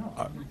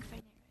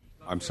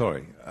 I'm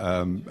sorry.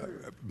 I'm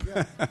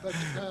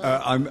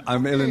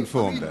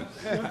ill-informed.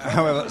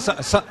 However,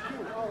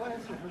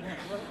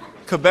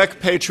 Quebec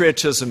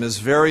patriotism is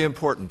very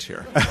important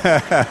here.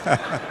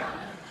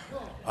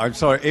 I'm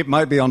sorry. It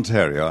might be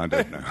Ontario. I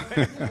don't know.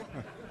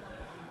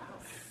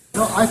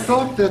 No, I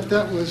thought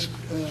that was,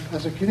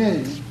 as a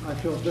Canadian, I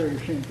felt very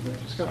ashamed of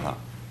that discussion.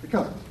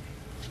 Because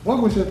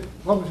what was at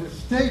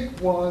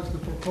stake was the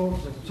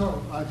proposal.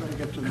 Sorry, I better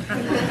get to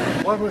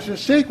that. What was at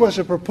stake was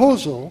a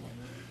proposal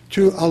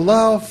to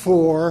allow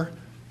for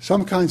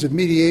some kinds of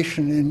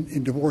mediation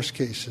in divorce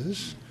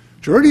cases,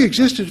 which already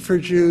existed for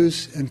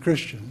Jews and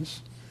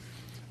Christians,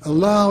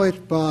 allow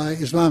it by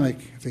Islamic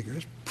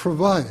figures,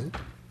 provided,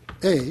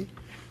 A,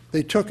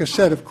 they took a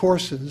set of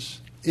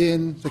courses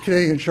in the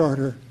Canadian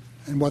Charter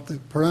and what the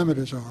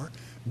parameters are,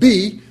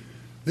 B,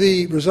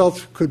 the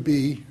results could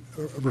be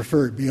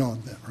referred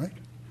beyond them, right?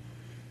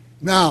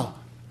 Now,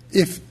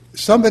 if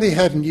somebody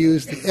hadn't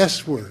used the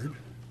S word,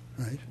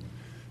 right,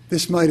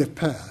 this might have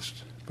passed.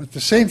 But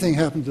the same thing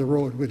happened to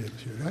Rowan Williams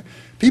here, right?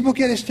 People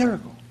get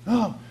hysterical.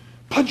 Oh,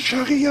 pas de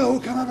Sharia au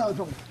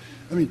Canada.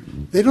 I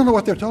mean, they don't know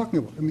what they're talking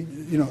about. I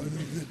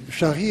mean,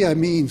 Sharia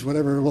means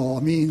whatever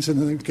law means,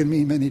 and it can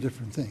mean many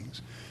different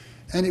things.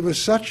 And it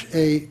was such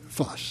a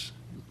fuss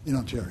in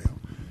Ontario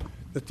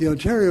that the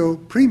Ontario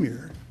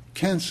Premier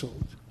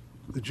cancelled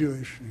the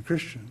Jewish and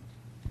Christian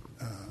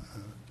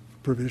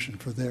provision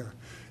for there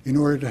in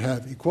order to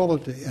have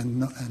equality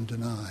and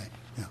deny.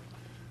 Yeah.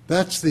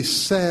 That's the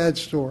sad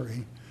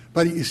story.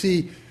 But you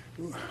see,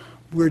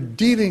 we're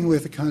dealing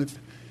with a kind of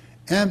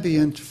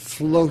ambient,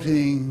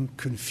 floating,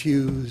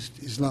 confused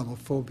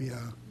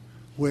Islamophobia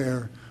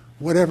where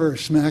whatever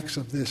smacks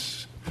of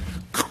this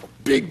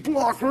big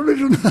block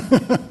religion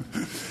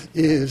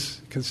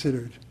is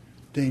considered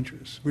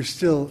dangerous. We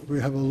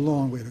have a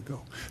long way to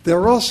go. There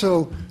are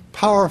also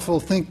powerful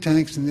think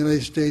tanks in the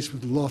United States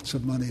with lots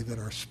of money that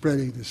are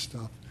spreading this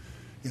stuff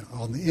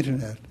on the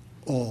internet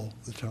all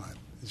the time.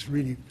 It's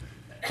really...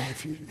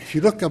 If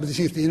you look up and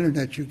see the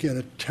internet, you get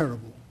a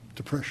terrible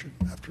depression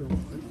after a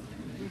while.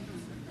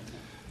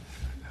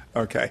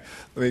 Okay.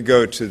 Let me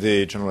go to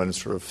the gentleman in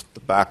sort of the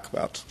back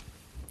about.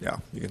 Yeah,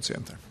 you can see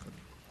him there.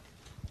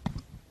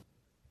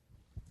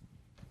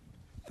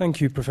 Thank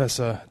you,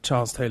 Professor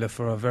Charles Taylor,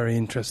 for a very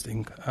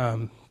interesting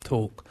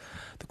talk.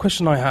 The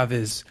question I have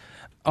is,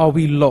 are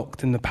we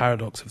locked in the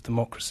paradox of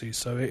democracy?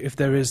 So if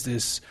there is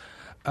this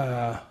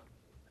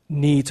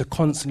need to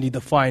constantly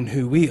define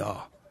who we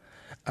are,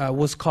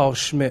 was Carl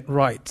Schmitt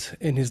right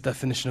in his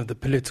definition of the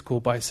political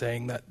by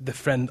saying that the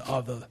friend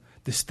other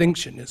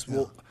distinction is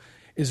what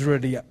is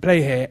really at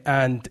play here.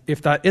 And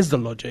if that is the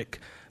logic,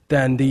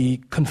 then the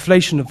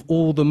conflation of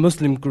all the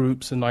Muslim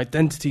groups and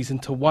identities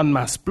into one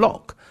mass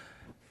block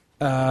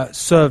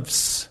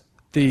serves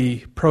the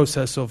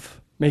process of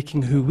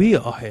making who we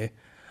are here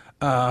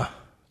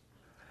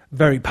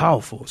very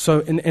powerful.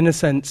 So in a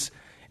sense,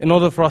 in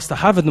order for us to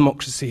have a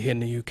democracy here in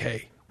the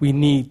UK, we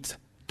need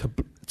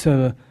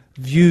to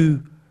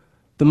view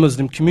the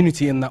Muslim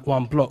community in that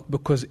one block,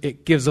 because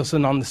it gives us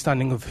an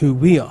understanding of who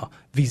we are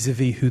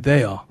vis-a-vis who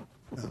they are.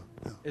 No.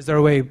 Is there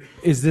a way?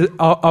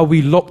 Are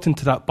we locked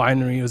into that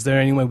binary? Or is there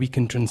any way we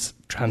can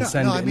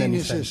transcend it in any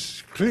sense? This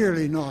is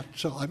clearly not.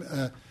 So,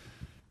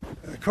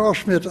 Carl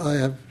Schmitt, I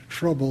have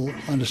trouble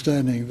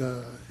understanding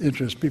the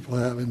interest people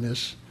have in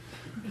this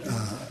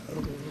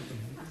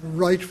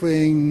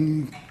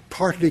right-wing,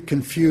 partly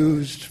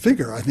confused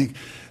figure, I think.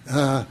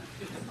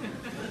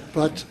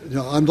 But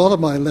a lot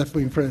of my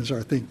left-wing friends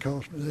think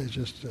Carl Schmitt is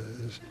just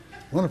is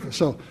wonderful.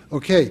 So,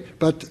 okay,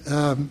 but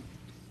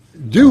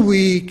do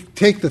we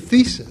take the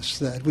thesis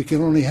that we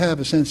can only have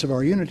a sense of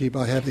our unity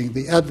by having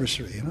the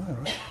adversary,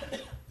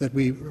 that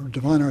we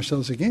divine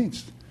ourselves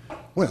against?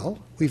 Well,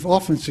 we've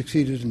often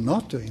succeeded in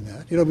not doing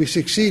that. We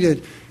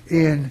succeeded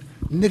in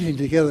knitting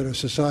together a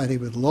society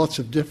with lots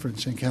of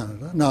difference in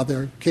Canada. Now,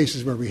 there are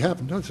cases where we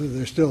haven't, so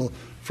there's still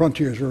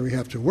frontiers where we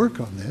have to work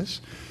on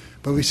this.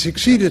 But we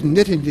succeeded in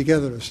knitting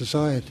together a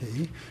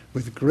society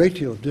with a great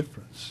deal of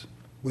difference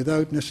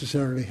without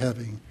necessarily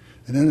having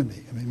an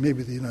enemy. I mean,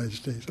 maybe the United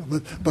States,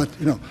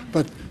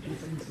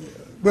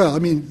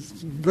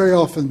 very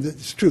often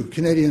it's true.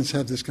 Canadians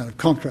have this kind of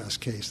contrast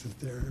case that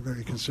they're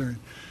very concerned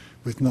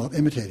with not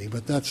imitating,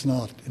 but that's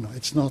not,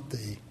 it's not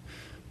the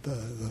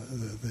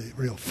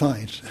real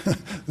fight.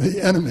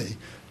 The enemy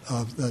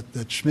of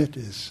that Schmitt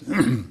is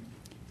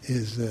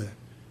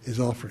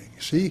offering.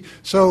 See,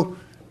 so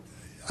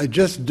I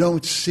just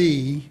don't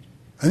see.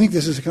 I think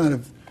this is a kind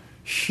of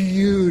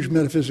huge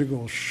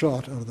metaphysical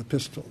shot out of the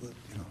pistol.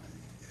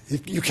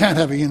 That you can't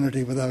have a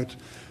unity without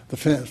the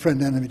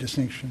friend-enemy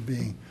distinction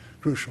being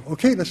crucial.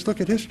 Okay, let's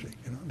look at history.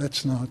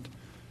 Let's not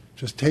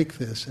just take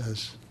this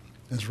as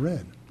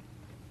read.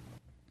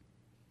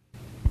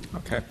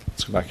 Okay,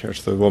 let's go back here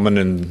to the woman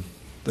in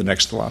the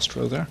next to last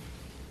row there.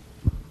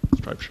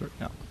 Striped shirt,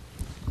 yeah.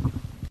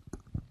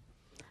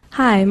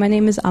 Hi, my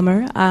name is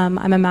Amar. I'm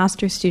a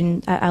master's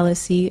student at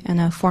LSE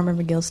and a former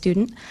McGill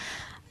student.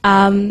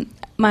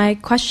 My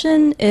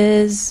question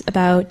is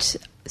about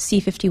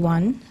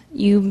C-51.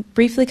 You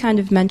briefly kind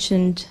of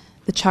mentioned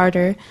the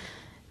Charter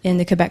in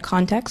the Quebec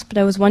context, but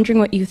I was wondering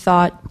what you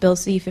thought Bill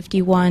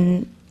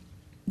C-51,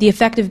 the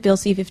effect of Bill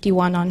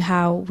C-51 on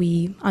how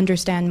we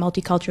understand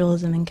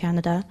multiculturalism in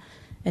Canada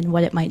and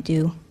what it might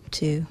do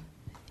to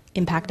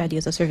impact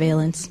ideas of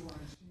surveillance.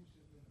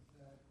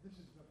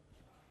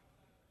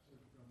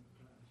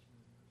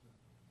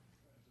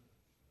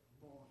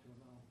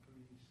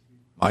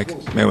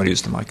 Mike, may I want to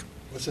use the mic?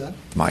 What's that?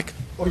 Mic.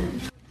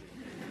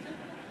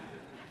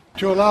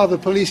 To allow the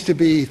police to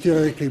be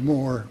theoretically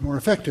more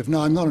effective.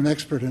 Now, I'm not an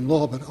expert in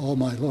law, but all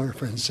my lawyer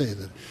friends say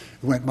that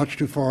it went much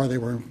too far. There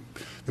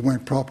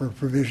weren't proper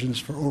provisions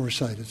for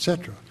oversight,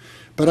 etc.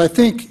 But I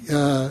think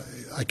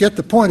I get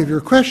the point of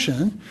your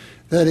question,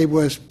 that it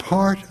was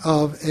part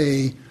of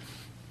a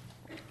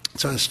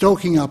sort of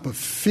stoking up of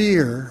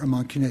fear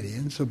among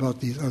Canadians about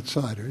these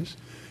outsiders,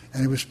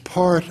 and it was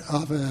part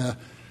of an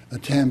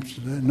attempt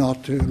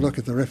not to look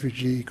at the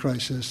refugee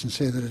crisis and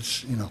say that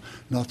it's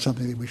not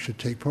something that we should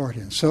take part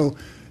in. So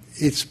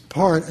it's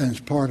part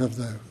of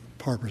the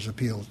Harper's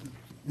appeal,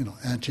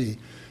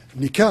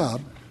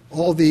 anti-niqab.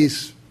 All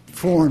these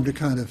formed a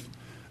kind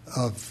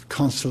of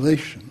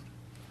constellation.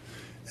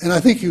 And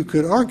I think you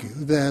could argue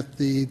that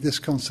this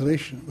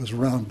constellation was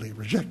roundly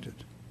rejected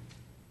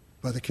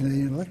by the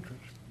Canadian electorate,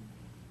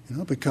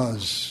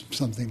 because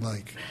something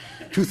like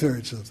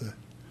 2/3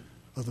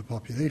 of the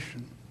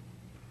population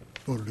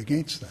voted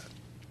against that.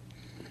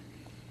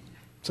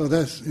 So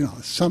that's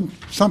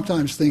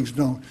sometimes things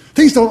don't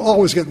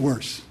always get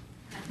worse.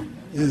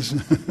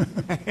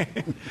 Okay,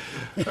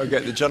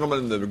 the gentleman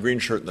in the green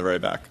shirt in the very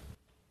back.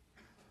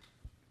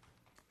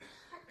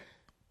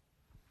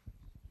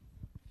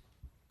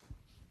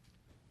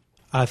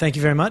 Thank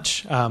you very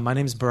much. My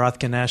name is Bharath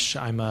Ganesh.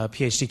 I'm a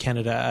PhD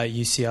candidate at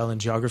UCL in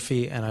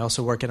geography, and I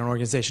also work at an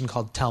organization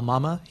called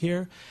Telmama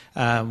here,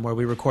 where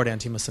we record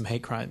anti-Muslim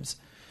hate crimes.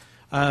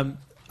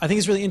 I think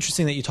it's really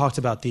interesting that you talked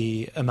about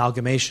the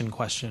amalgamation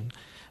question.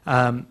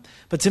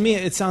 But to me,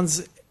 it's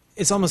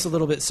almost a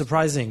little bit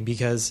surprising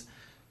because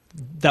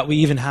that we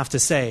even have to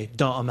say,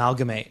 don't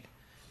amalgamate.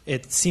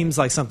 It seems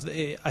like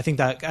something, I think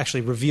that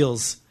actually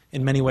reveals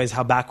in many ways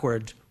how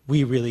backward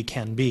we really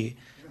can be,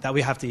 that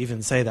we have to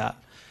even say that.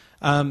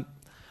 I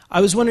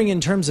was wondering in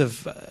terms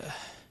of,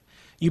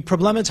 you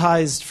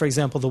problematized, for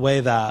example, the way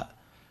that,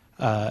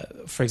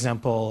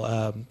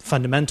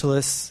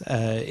 fundamentalists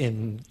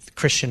in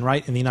Christian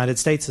right in the United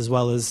States, as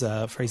well as,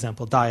 for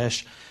example,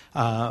 Daesh,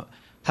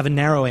 have a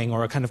narrowing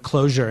or a kind of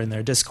closure in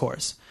their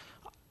discourse.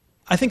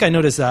 I think I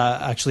noticed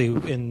that actually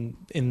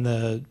in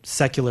the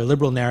secular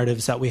liberal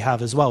narratives that we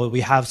have as well. We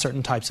have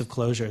certain types of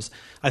closures.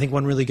 I think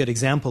one really good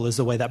example is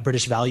the way that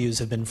British values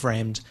have been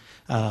framed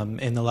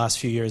in the last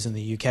few years in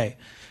the UK.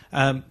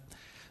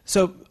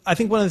 So I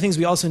think one of the things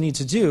we also need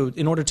to do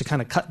in order to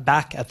kind of cut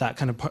back at that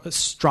kind of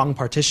strong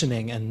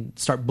partitioning and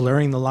start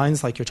blurring the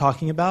lines like you're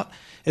talking about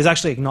is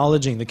actually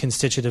acknowledging the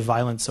constitutive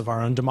violence of our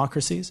own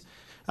democracies.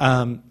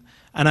 And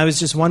I was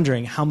just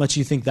wondering how much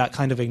you think that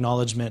kind of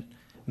acknowledgement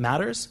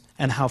matters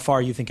and how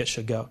far you think it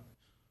should go.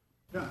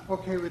 Yeah,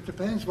 okay, it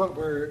depends what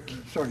we're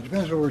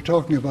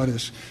talking about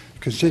is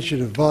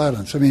constitutive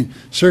violence. I mean,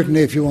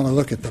 certainly if you want to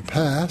look at the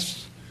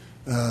past,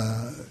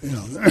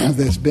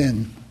 there's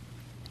been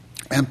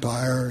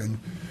empire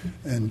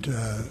and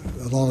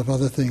a lot of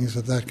other things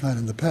of that kind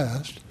in the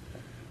past.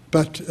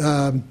 But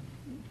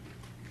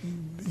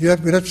we'd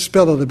have to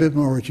spell out a bit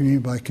more what you mean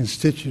by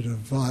constitutive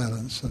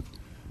violence of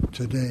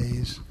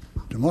today's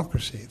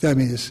democracy. I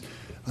mean,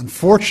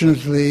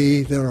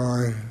 unfortunately, there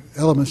are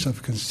elements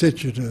of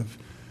constitutive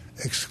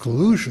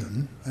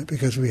exclusion, right,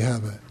 because we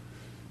have an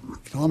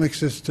economic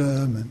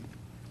system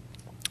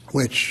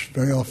which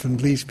very often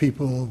leaves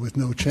people with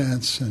no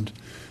chance and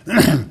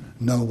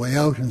no way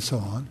out and so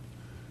on.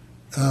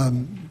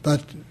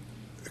 But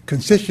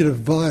constitutive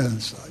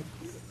violence,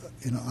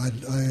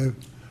 I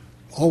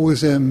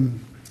always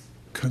am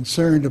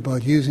concerned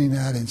about using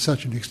that in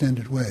such an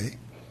extended way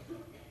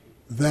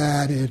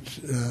that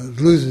it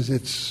loses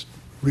its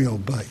real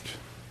bite.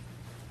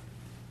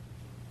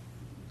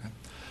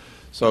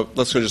 So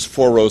let's go just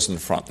 4 rows in the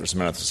front. There's a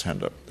man with his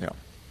hand up. Yeah.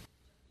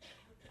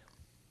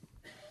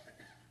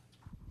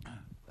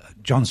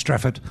 John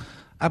Strafford.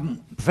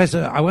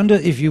 Professor, I wonder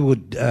if you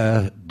would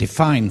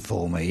define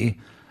for me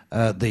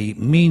the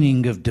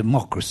meaning of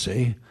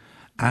democracy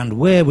and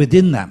where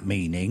within that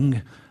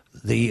meaning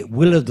the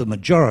will of the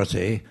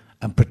majority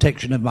and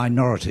protection of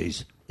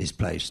minorities is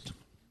placed.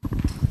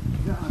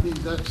 Yeah, I mean,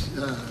 that's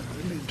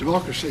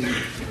democracy.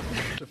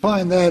 To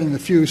find that in a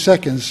few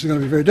seconds is going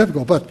to be very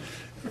difficult. But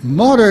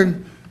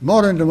modern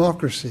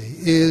democracy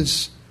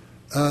is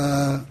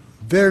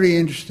very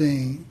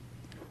interesting,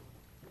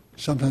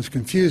 sometimes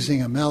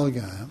confusing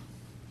amalgam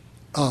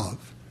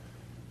of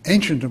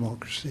ancient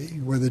democracy,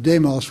 where the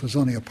demos was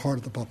only a part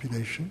of the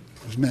population.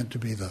 It was meant to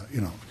be the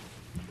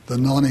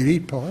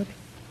non-elite part.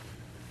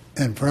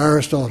 And for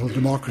Aristotle,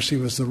 democracy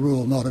was the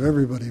rule not of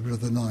everybody, but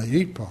of the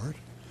non-elite part.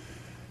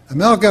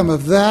 Amalgam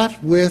of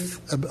that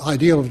with an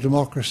ideal of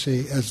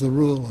democracy as the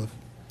rule of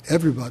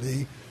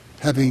everybody,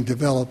 having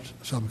developed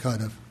some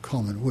kind of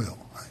common will.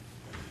 Right?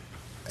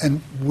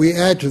 And we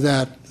add to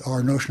that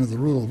our notion of the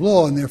rule of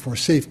law and therefore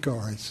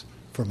safeguards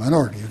for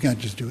minority. You can't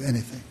just do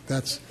anything.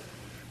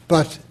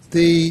 But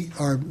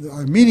our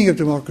meaning of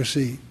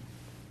democracy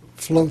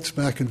floats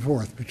back and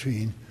forth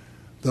between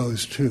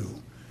those two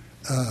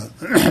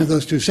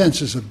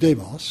senses of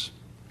demos,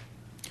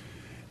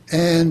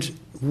 and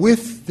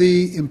with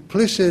the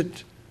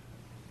implicit,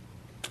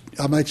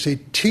 I might say,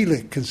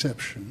 telic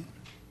conception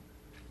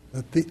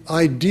that the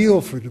ideal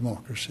for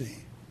democracy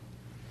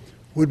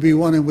would be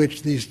one in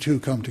which these two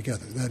come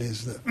together. That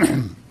is,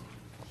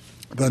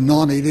 the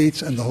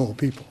non-elites and the whole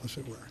people, as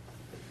it were.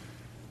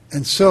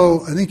 And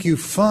so I think you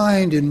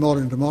find in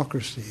modern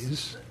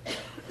democracies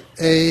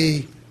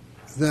a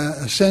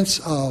sense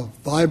of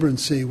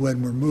vibrancy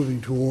when we're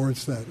moving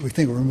towards that. We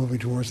think we're moving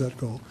towards that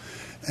goal.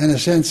 And a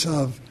sense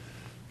of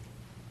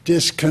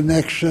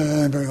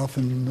disconnection, very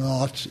often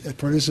not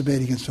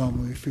participating in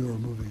some, we feel we're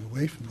moving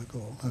away from the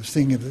goal. I was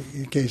thinking of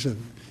the case of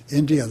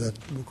India that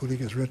Mukulik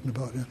has written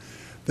about,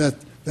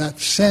 that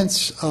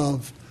sense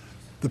of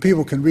the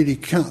people can really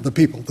count, the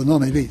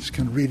non-elites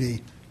can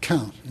really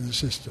count in the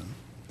system,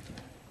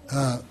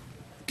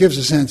 gives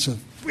a sense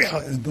of,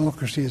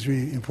 democracy is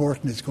really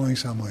important, it's going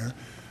somewhere.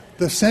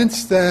 The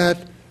sense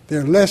that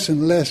they're less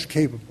and less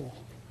capable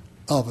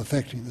of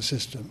affecting the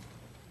system.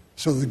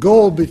 So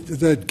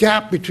the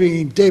gap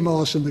between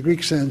demos in the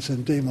Greek sense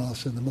and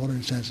demos in the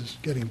modern sense is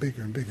getting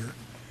bigger and bigger,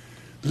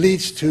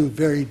 leads to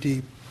very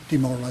deep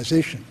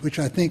demoralization, which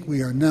I think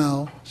we are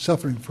now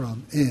suffering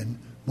from in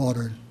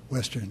modern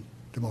Western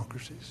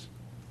democracies,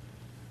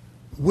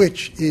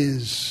 which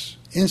is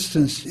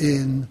instanced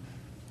in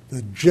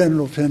the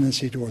general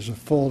tendency towards a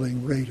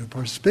falling rate of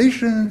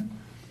participation,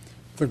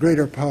 the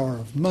greater power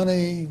of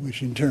money,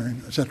 which in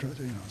turn, et cetera,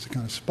 it's a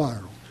kind of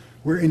spiral.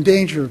 We're in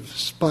danger of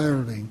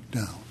spiraling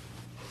down.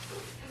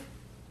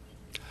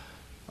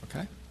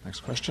 Okay,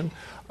 next question.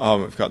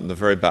 We've got in the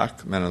very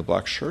back, man in the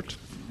black shirt.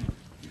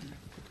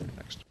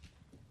 Next.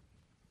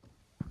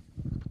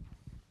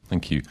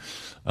 Thank you.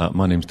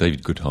 My name's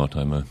David Goodhart.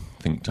 I'm a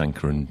think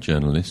tanker and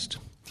journalist.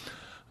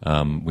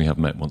 We have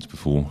met once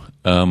before.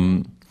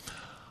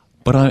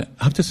 But I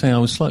have to say I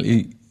was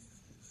slightly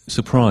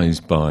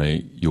surprised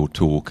by your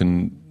talk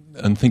and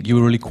think you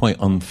were really quite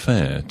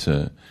unfair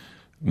to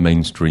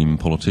mainstream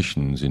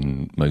politicians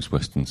in most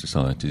Western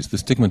societies. The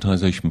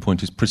stigmatization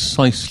point is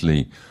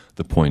precisely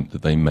the point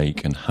that they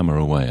make and hammer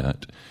away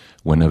at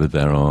whenever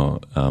there are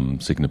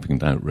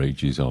significant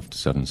outrages after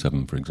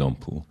 7/7, for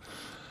example.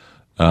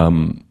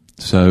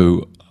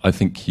 So I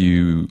think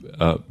you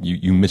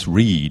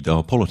misread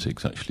our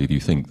politics, actually, if you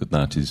think that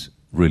that is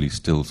really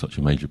still such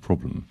a major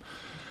problem.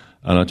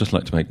 And I'd just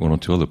like to make one or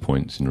two other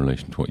points in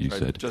relation to what you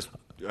said. Just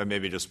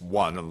maybe just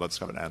one, and let's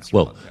have an answer.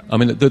 Well, I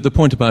mean, the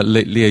point about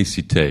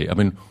laïcité, I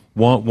mean,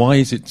 why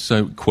is it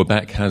so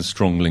Quebec has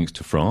strong links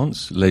to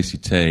France?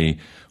 Laïcité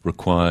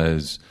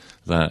requires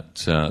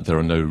that there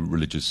are no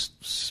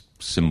religious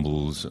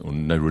symbols or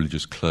no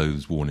religious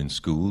clothes worn in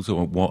schools.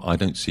 I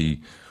don't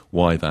see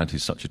why that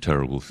is such a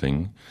terrible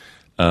thing.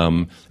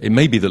 It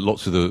may be that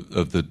lots of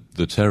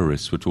the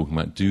terrorists we're talking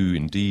about do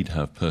indeed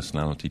have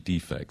personality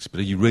defects, but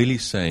are you really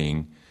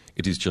saying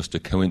it is just a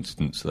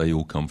coincidence that they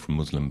all come from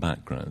Muslim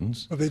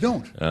backgrounds? Well, they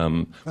don't.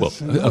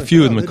 A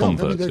few of them are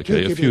converts,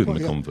 okay? A few of them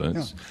are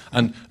converts.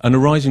 Yeah. And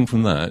arising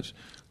from that,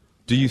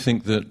 do you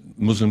think that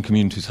Muslim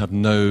communities have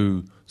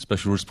no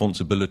special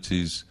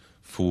responsibilities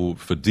for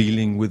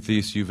dealing with the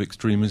issue of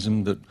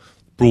extremism that,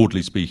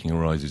 broadly speaking,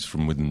 arises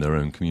from within their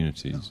own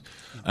communities?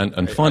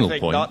 And final I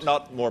think point.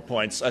 Not more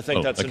points. I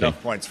think that's okay.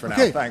 enough points for now.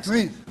 Okay. Thanks. I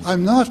mean,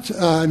 I'm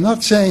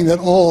not saying that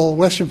all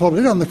Western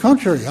politicians. On the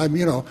contrary,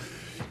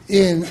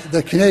 in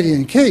the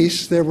Canadian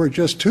case, there were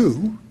just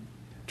two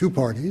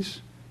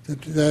parties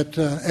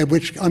that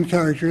which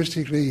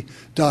uncharacteristically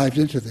dived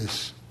into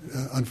this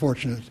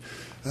unfortunate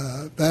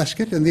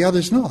basket, and the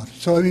others not.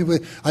 So I mean,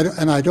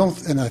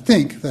 I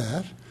think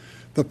that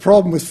the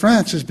problem with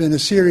France has been a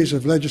series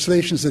of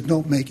legislations that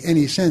don't make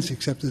any sense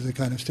except as a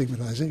kind of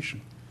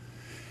stigmatization.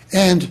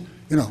 And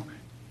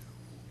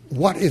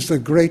what is the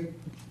great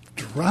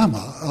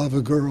drama of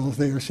a girl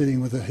there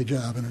sitting with a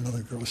hijab and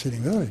another girl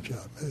sitting without a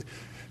hijab? I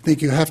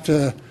think you have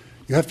to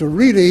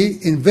really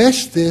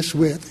invest this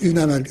with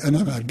an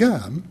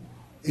amalgam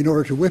in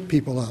order to whip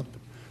people up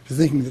to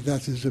thinking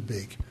that is a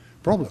big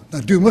problem. Now,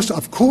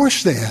 of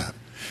course they have.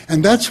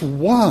 And that's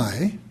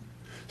why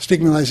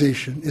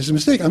stigmatization is a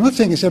mistake. I'm not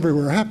saying it's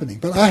everywhere happening,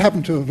 but I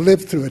happen to have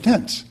lived through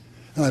attempts.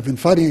 And I've been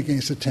fighting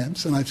against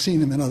attempts, and I've seen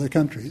them in other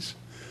countries.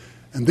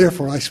 And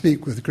therefore, I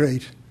speak with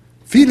great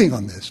feeling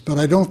on this. But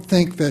I don't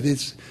think that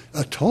it's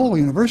at all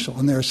universal.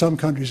 And there are some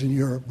countries in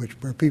Europe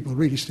where people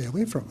really stay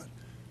away from it.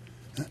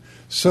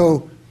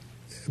 So,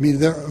 I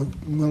mean,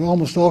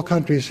 almost all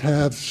countries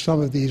have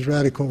some of these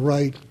radical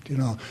right,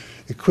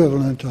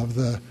 equivalent of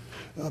the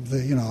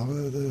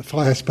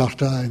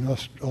Freiheitspartei in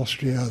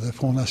Austria, the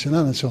Front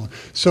National, and so on.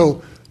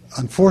 So,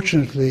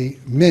 unfortunately,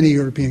 many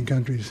European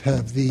countries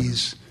have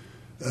these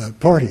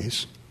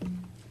parties,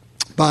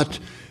 but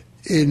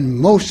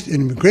in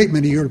a great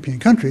many European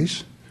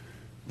countries,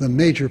 the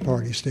major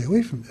parties stay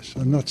away from this.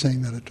 I'm not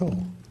saying that at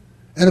all.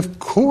 And of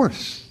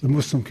course, the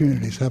Muslim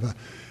communities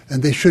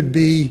and they should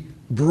be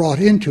brought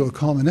into a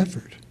common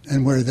effort.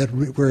 And where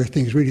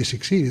things really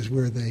succeed is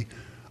where they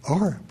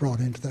are brought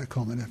into that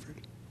common effort.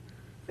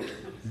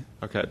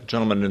 Okay,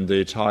 gentleman in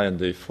the tie in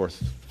the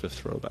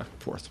fifth row back,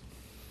 fourth.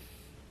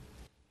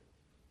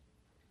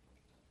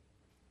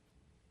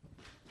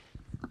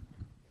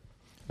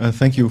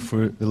 Thank you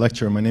for the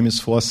lecture. My name is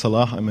Fawaz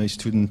Salah. I'm a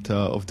student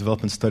of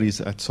development studies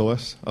at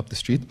SOAS up the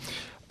street.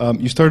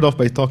 You started off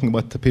by talking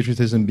about the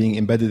patriotism being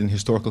embedded in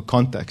historical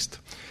context.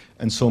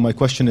 And so my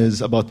question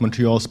is about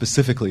Montreal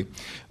specifically.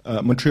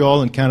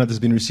 Montreal in Canada has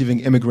been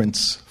receiving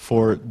immigrants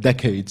for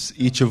decades,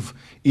 each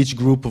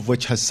group of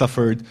which has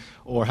suffered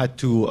or had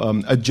to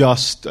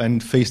adjust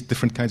and face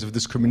different kinds of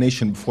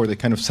discrimination before they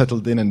kind of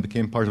settled in and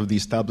became part of the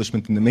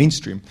establishment in the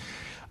mainstream.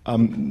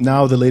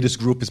 Now the latest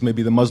group is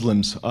maybe the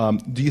Muslims.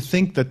 Do you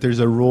think that there's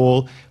a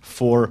role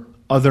for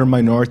other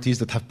minorities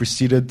that have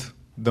preceded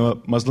the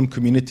Muslim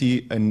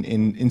community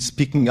in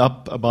speaking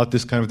up about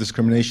this kind of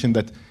discrimination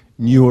that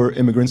newer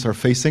immigrants are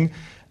facing?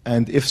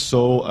 And if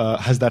so,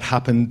 has that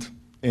happened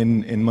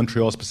in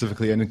Montreal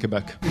specifically and in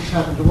Quebec? It's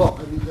happened a lot.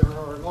 I mean, there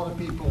are a lot of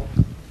people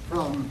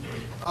from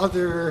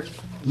other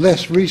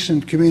less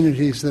recent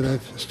communities that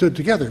have stood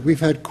together. We've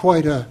had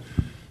quite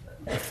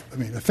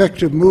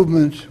effective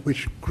movement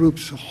which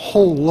groups a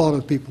whole lot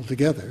of people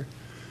together,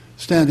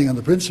 standing on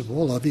the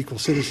principle of equal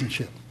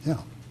citizenship. Yeah,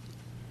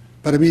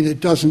 but I mean, it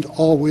doesn't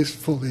always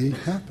fully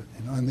happen,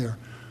 and there are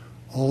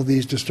all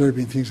these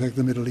disturbing things like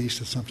the Middle East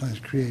that sometimes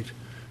create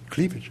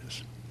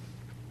cleavages.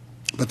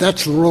 But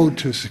that's the road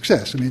to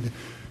success. I mean,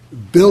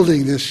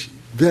 building this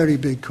very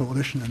big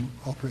coalition and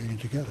operating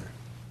together.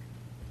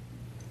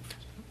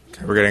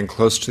 Okay, we're getting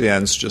close to the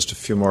end. So just a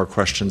few more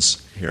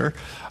questions here.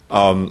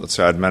 Let's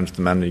say I'd mentioned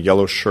the man in a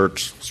yellow shirt,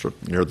 sort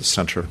of near the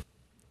center.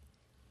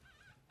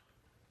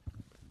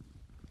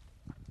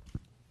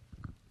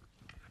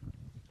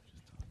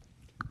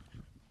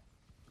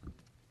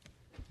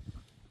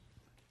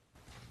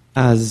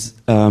 As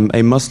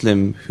a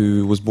Muslim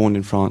who was born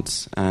in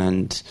France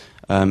and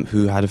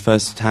who had a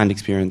first-hand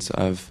experience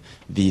of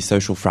the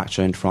social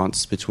fracture in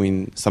France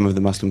between some of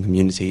the Muslim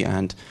community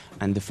and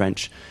the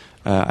French,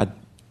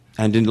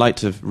 and in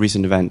light of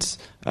recent events,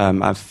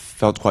 I've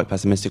felt quite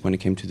pessimistic when it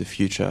came to the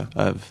future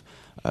of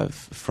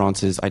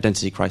France's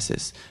identity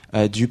crisis.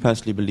 Do you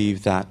personally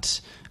believe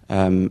that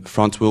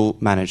France will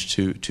manage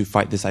to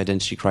fight this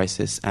identity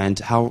crisis? And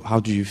how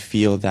do you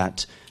feel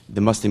that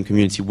the Muslim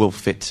community will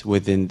fit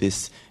within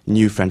this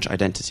new French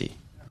identity?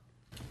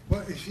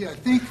 Well, you see, I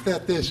think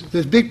that there's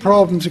big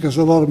problems because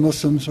a lot of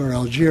Muslims are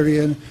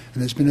Algerian,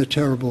 and there's been a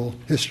terrible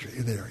history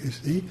there, you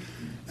see.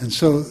 And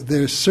so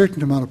there's a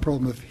certain amount of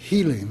problem of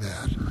healing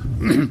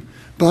that.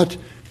 But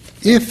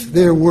if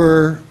there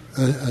were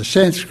a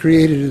sense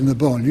created in the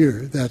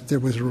banlieue that there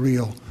was a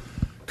real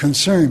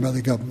concern by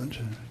the government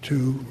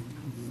to,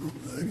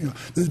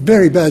 the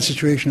very bad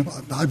situation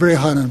of very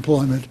high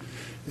unemployment,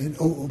 in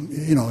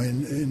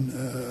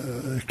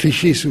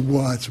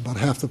Clichy-sous-Bois, it's about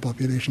half the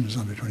population is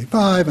under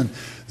 25, and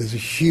there's a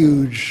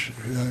huge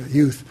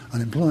youth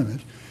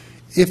unemployment.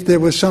 If there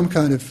was some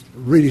kind of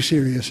really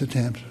serious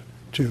attempt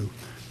to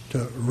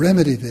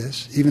remedy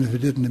this, even if it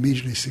didn't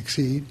immediately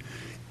succeed,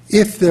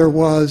 if there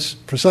was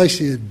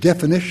precisely a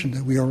definition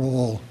that we are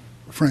all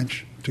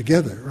French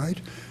together, right,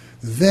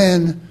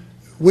 then,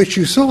 which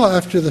you saw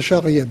after the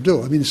Charlie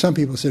Hebdo. I mean, some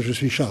people say, je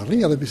suis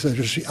Charlie, other people say,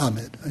 je suis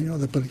Ahmed. Right,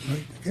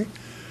 okay?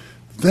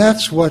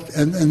 That's what,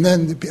 and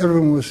then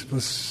everyone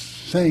was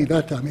saying at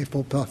that time, il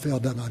faut pas faire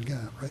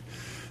d'amalgame, right?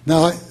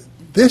 Now,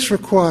 this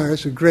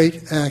requires a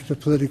great act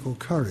of political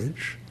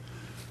courage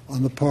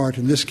on the part,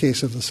 in this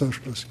case, of the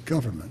socialist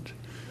government,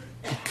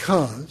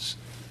 because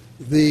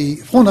the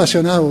Front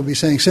National will be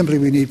saying simply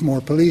we need more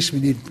police, we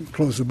need to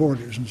close the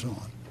borders, and so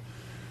on.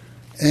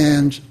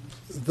 And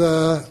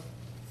the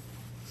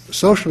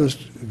socialist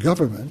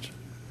government,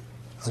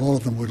 a lot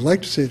of them would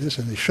like to say this,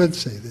 and they should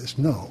say this,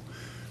 no,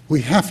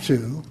 we have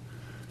to,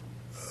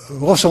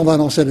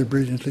 Rosselman said it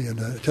brilliantly on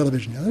the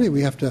television the other day,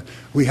 we have the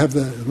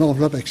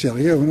l'enveloppe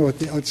extérieure, we know what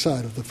the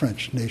outside of the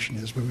French nation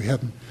is, but we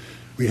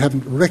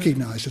haven't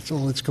recognized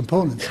all its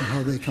components and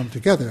how they come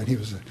together. And he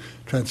was a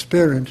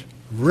transparent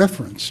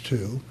reference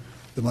to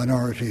the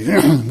minority,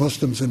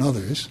 Muslims and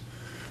others,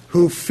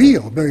 who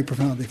feel very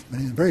profoundly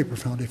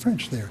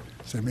French.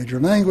 It's their major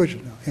language.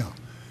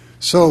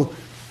 So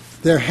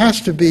there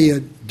has to be a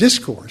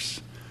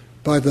discourse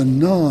by the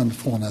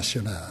non-Front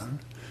National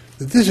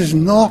that this is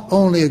not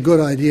only a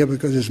good idea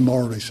because it's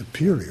morally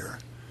superior.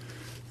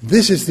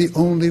 This is the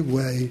only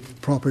way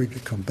properly to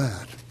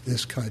combat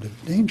this kind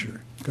of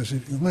danger, because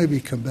it can only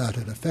be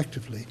combated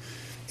effectively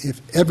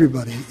if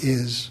everybody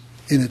is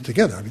in it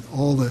together. I mean,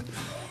 all the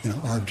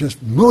are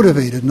just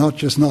motivated, not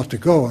just not to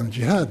go on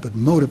jihad, but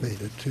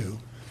motivated to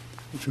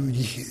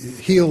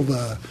heal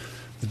the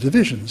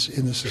divisions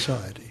in the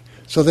society.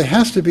 So there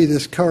has to be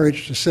this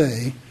courage to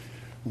say,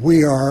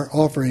 we are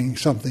offering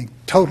something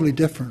totally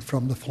different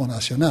from the Front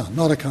National,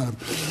 not a kind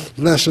of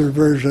lesser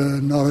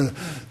version,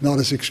 not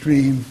as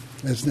extreme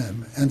as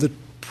them. And the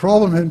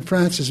problem in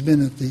France has been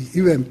that the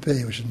UMP,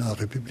 which is now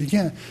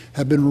Républicain,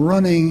 have been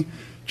running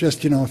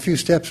just a few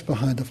steps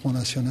behind the Front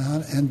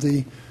National, and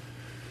the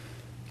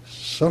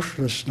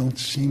socialists don't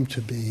seem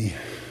to be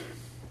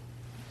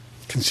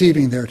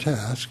conceiving their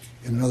task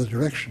in another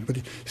direction. But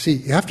see,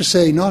 you have to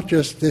say not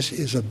just this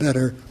is a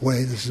better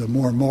way, this is a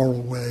more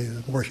moral way,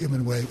 a more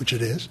human way, which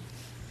it is,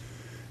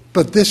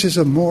 but this is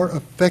a more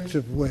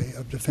effective way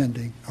of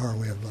defending our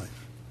way of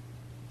life,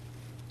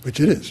 which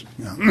it is.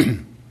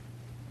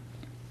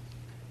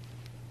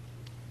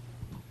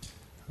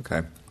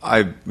 Okay.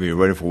 We're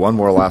ready for one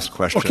more last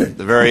question. Okay. At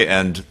the very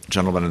end,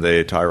 gentleman in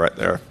the tie right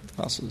there.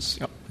 Glasses.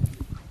 Yep.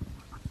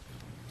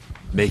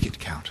 Make it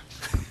count.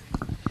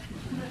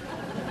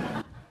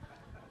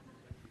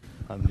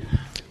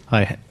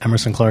 Hi,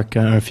 Emerson Clark,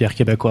 Fier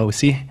Québécois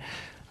aussi.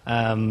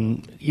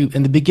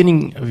 In the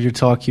beginning of your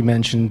talk, you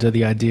mentioned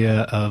the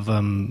idea of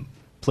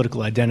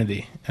political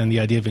identity and the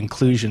idea of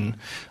inclusion,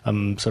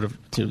 sort of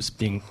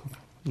being,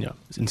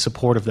 in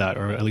support of that,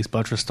 or at least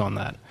buttressed on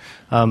that.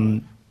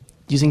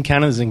 Using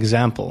Canada as an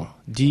example,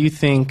 do you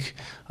think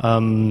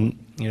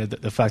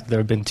the fact that there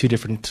have been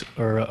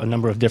a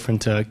number of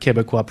different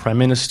Québécois prime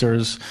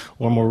ministers,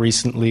 or more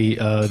recently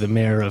the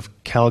mayor of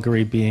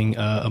Calgary being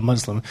a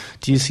Muslim,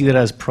 do you see that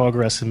as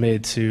progress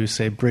made to,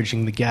 say,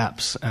 bridging the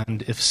gaps?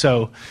 And if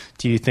so,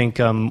 do you think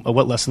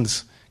what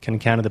lessons can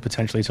Canada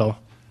potentially tell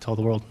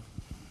the world?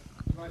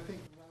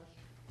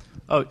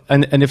 Oh,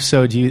 and if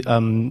so, do you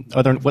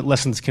what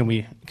lessons can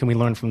we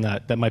learn from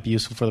that might be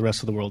useful for the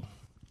rest of the world?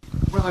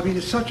 Well, I mean,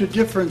 it's such a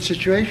different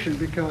situation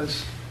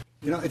because,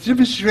 it's a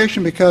different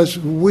situation because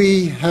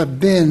we have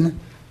been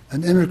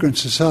an immigrant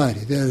society.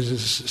 There's a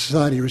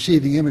society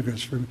receiving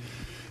immigrants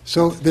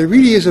so there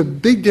really is a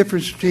big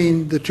difference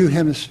between the two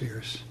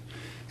hemispheres.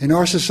 In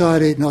our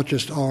society, not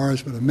just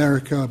ours, but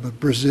America, but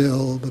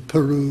Brazil, but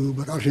Peru,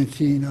 but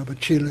Argentina, but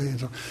Chile, and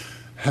so on,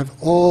 have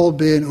all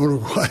been,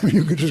 Uruguay, I mean,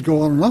 you could just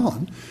go on and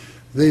on.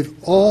 They've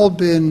all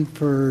been,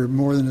 for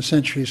more than a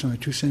century, something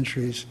 2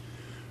 centuries,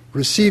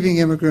 receiving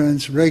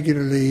immigrants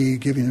regularly,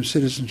 giving them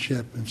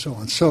citizenship, and so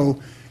on. So,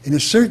 in a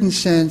certain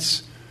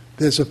sense,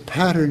 there's a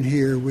pattern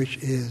here which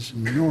is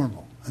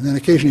normal. And then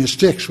occasionally it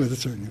sticks with a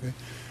certain degree.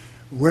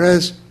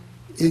 Whereas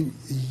in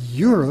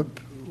Europe,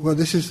 well,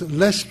 this is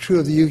less true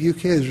of the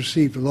UK has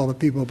received a lot of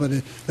people, but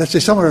let's say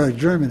somewhere like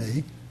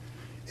Germany,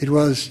 it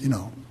was,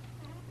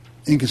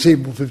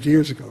 inconceivable 50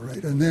 years ago,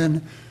 right? And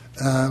then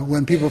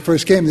when people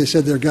first came, they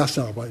said they're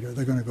Gastarbeiter,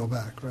 they're going to go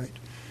back, right?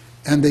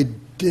 and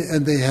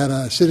they had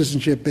a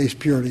citizenship based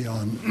purely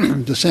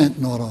on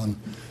descent, not on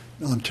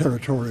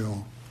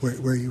territorial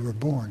where you were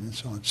born and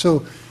so on.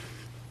 So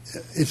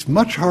it's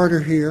much harder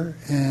here,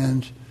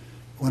 and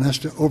one has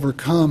to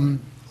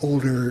overcome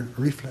older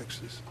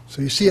reflexes.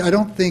 So you see, I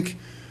don't think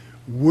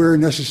we're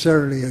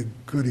necessarily a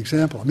good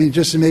example. I mean,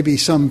 just maybe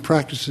some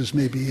practices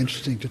may be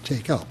interesting to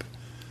take up,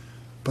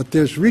 but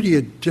there's really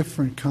a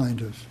different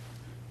kind of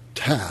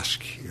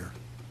task here.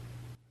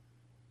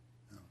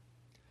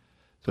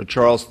 So,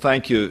 Charles,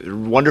 thank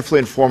you. Wonderfully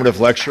informative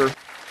lecture.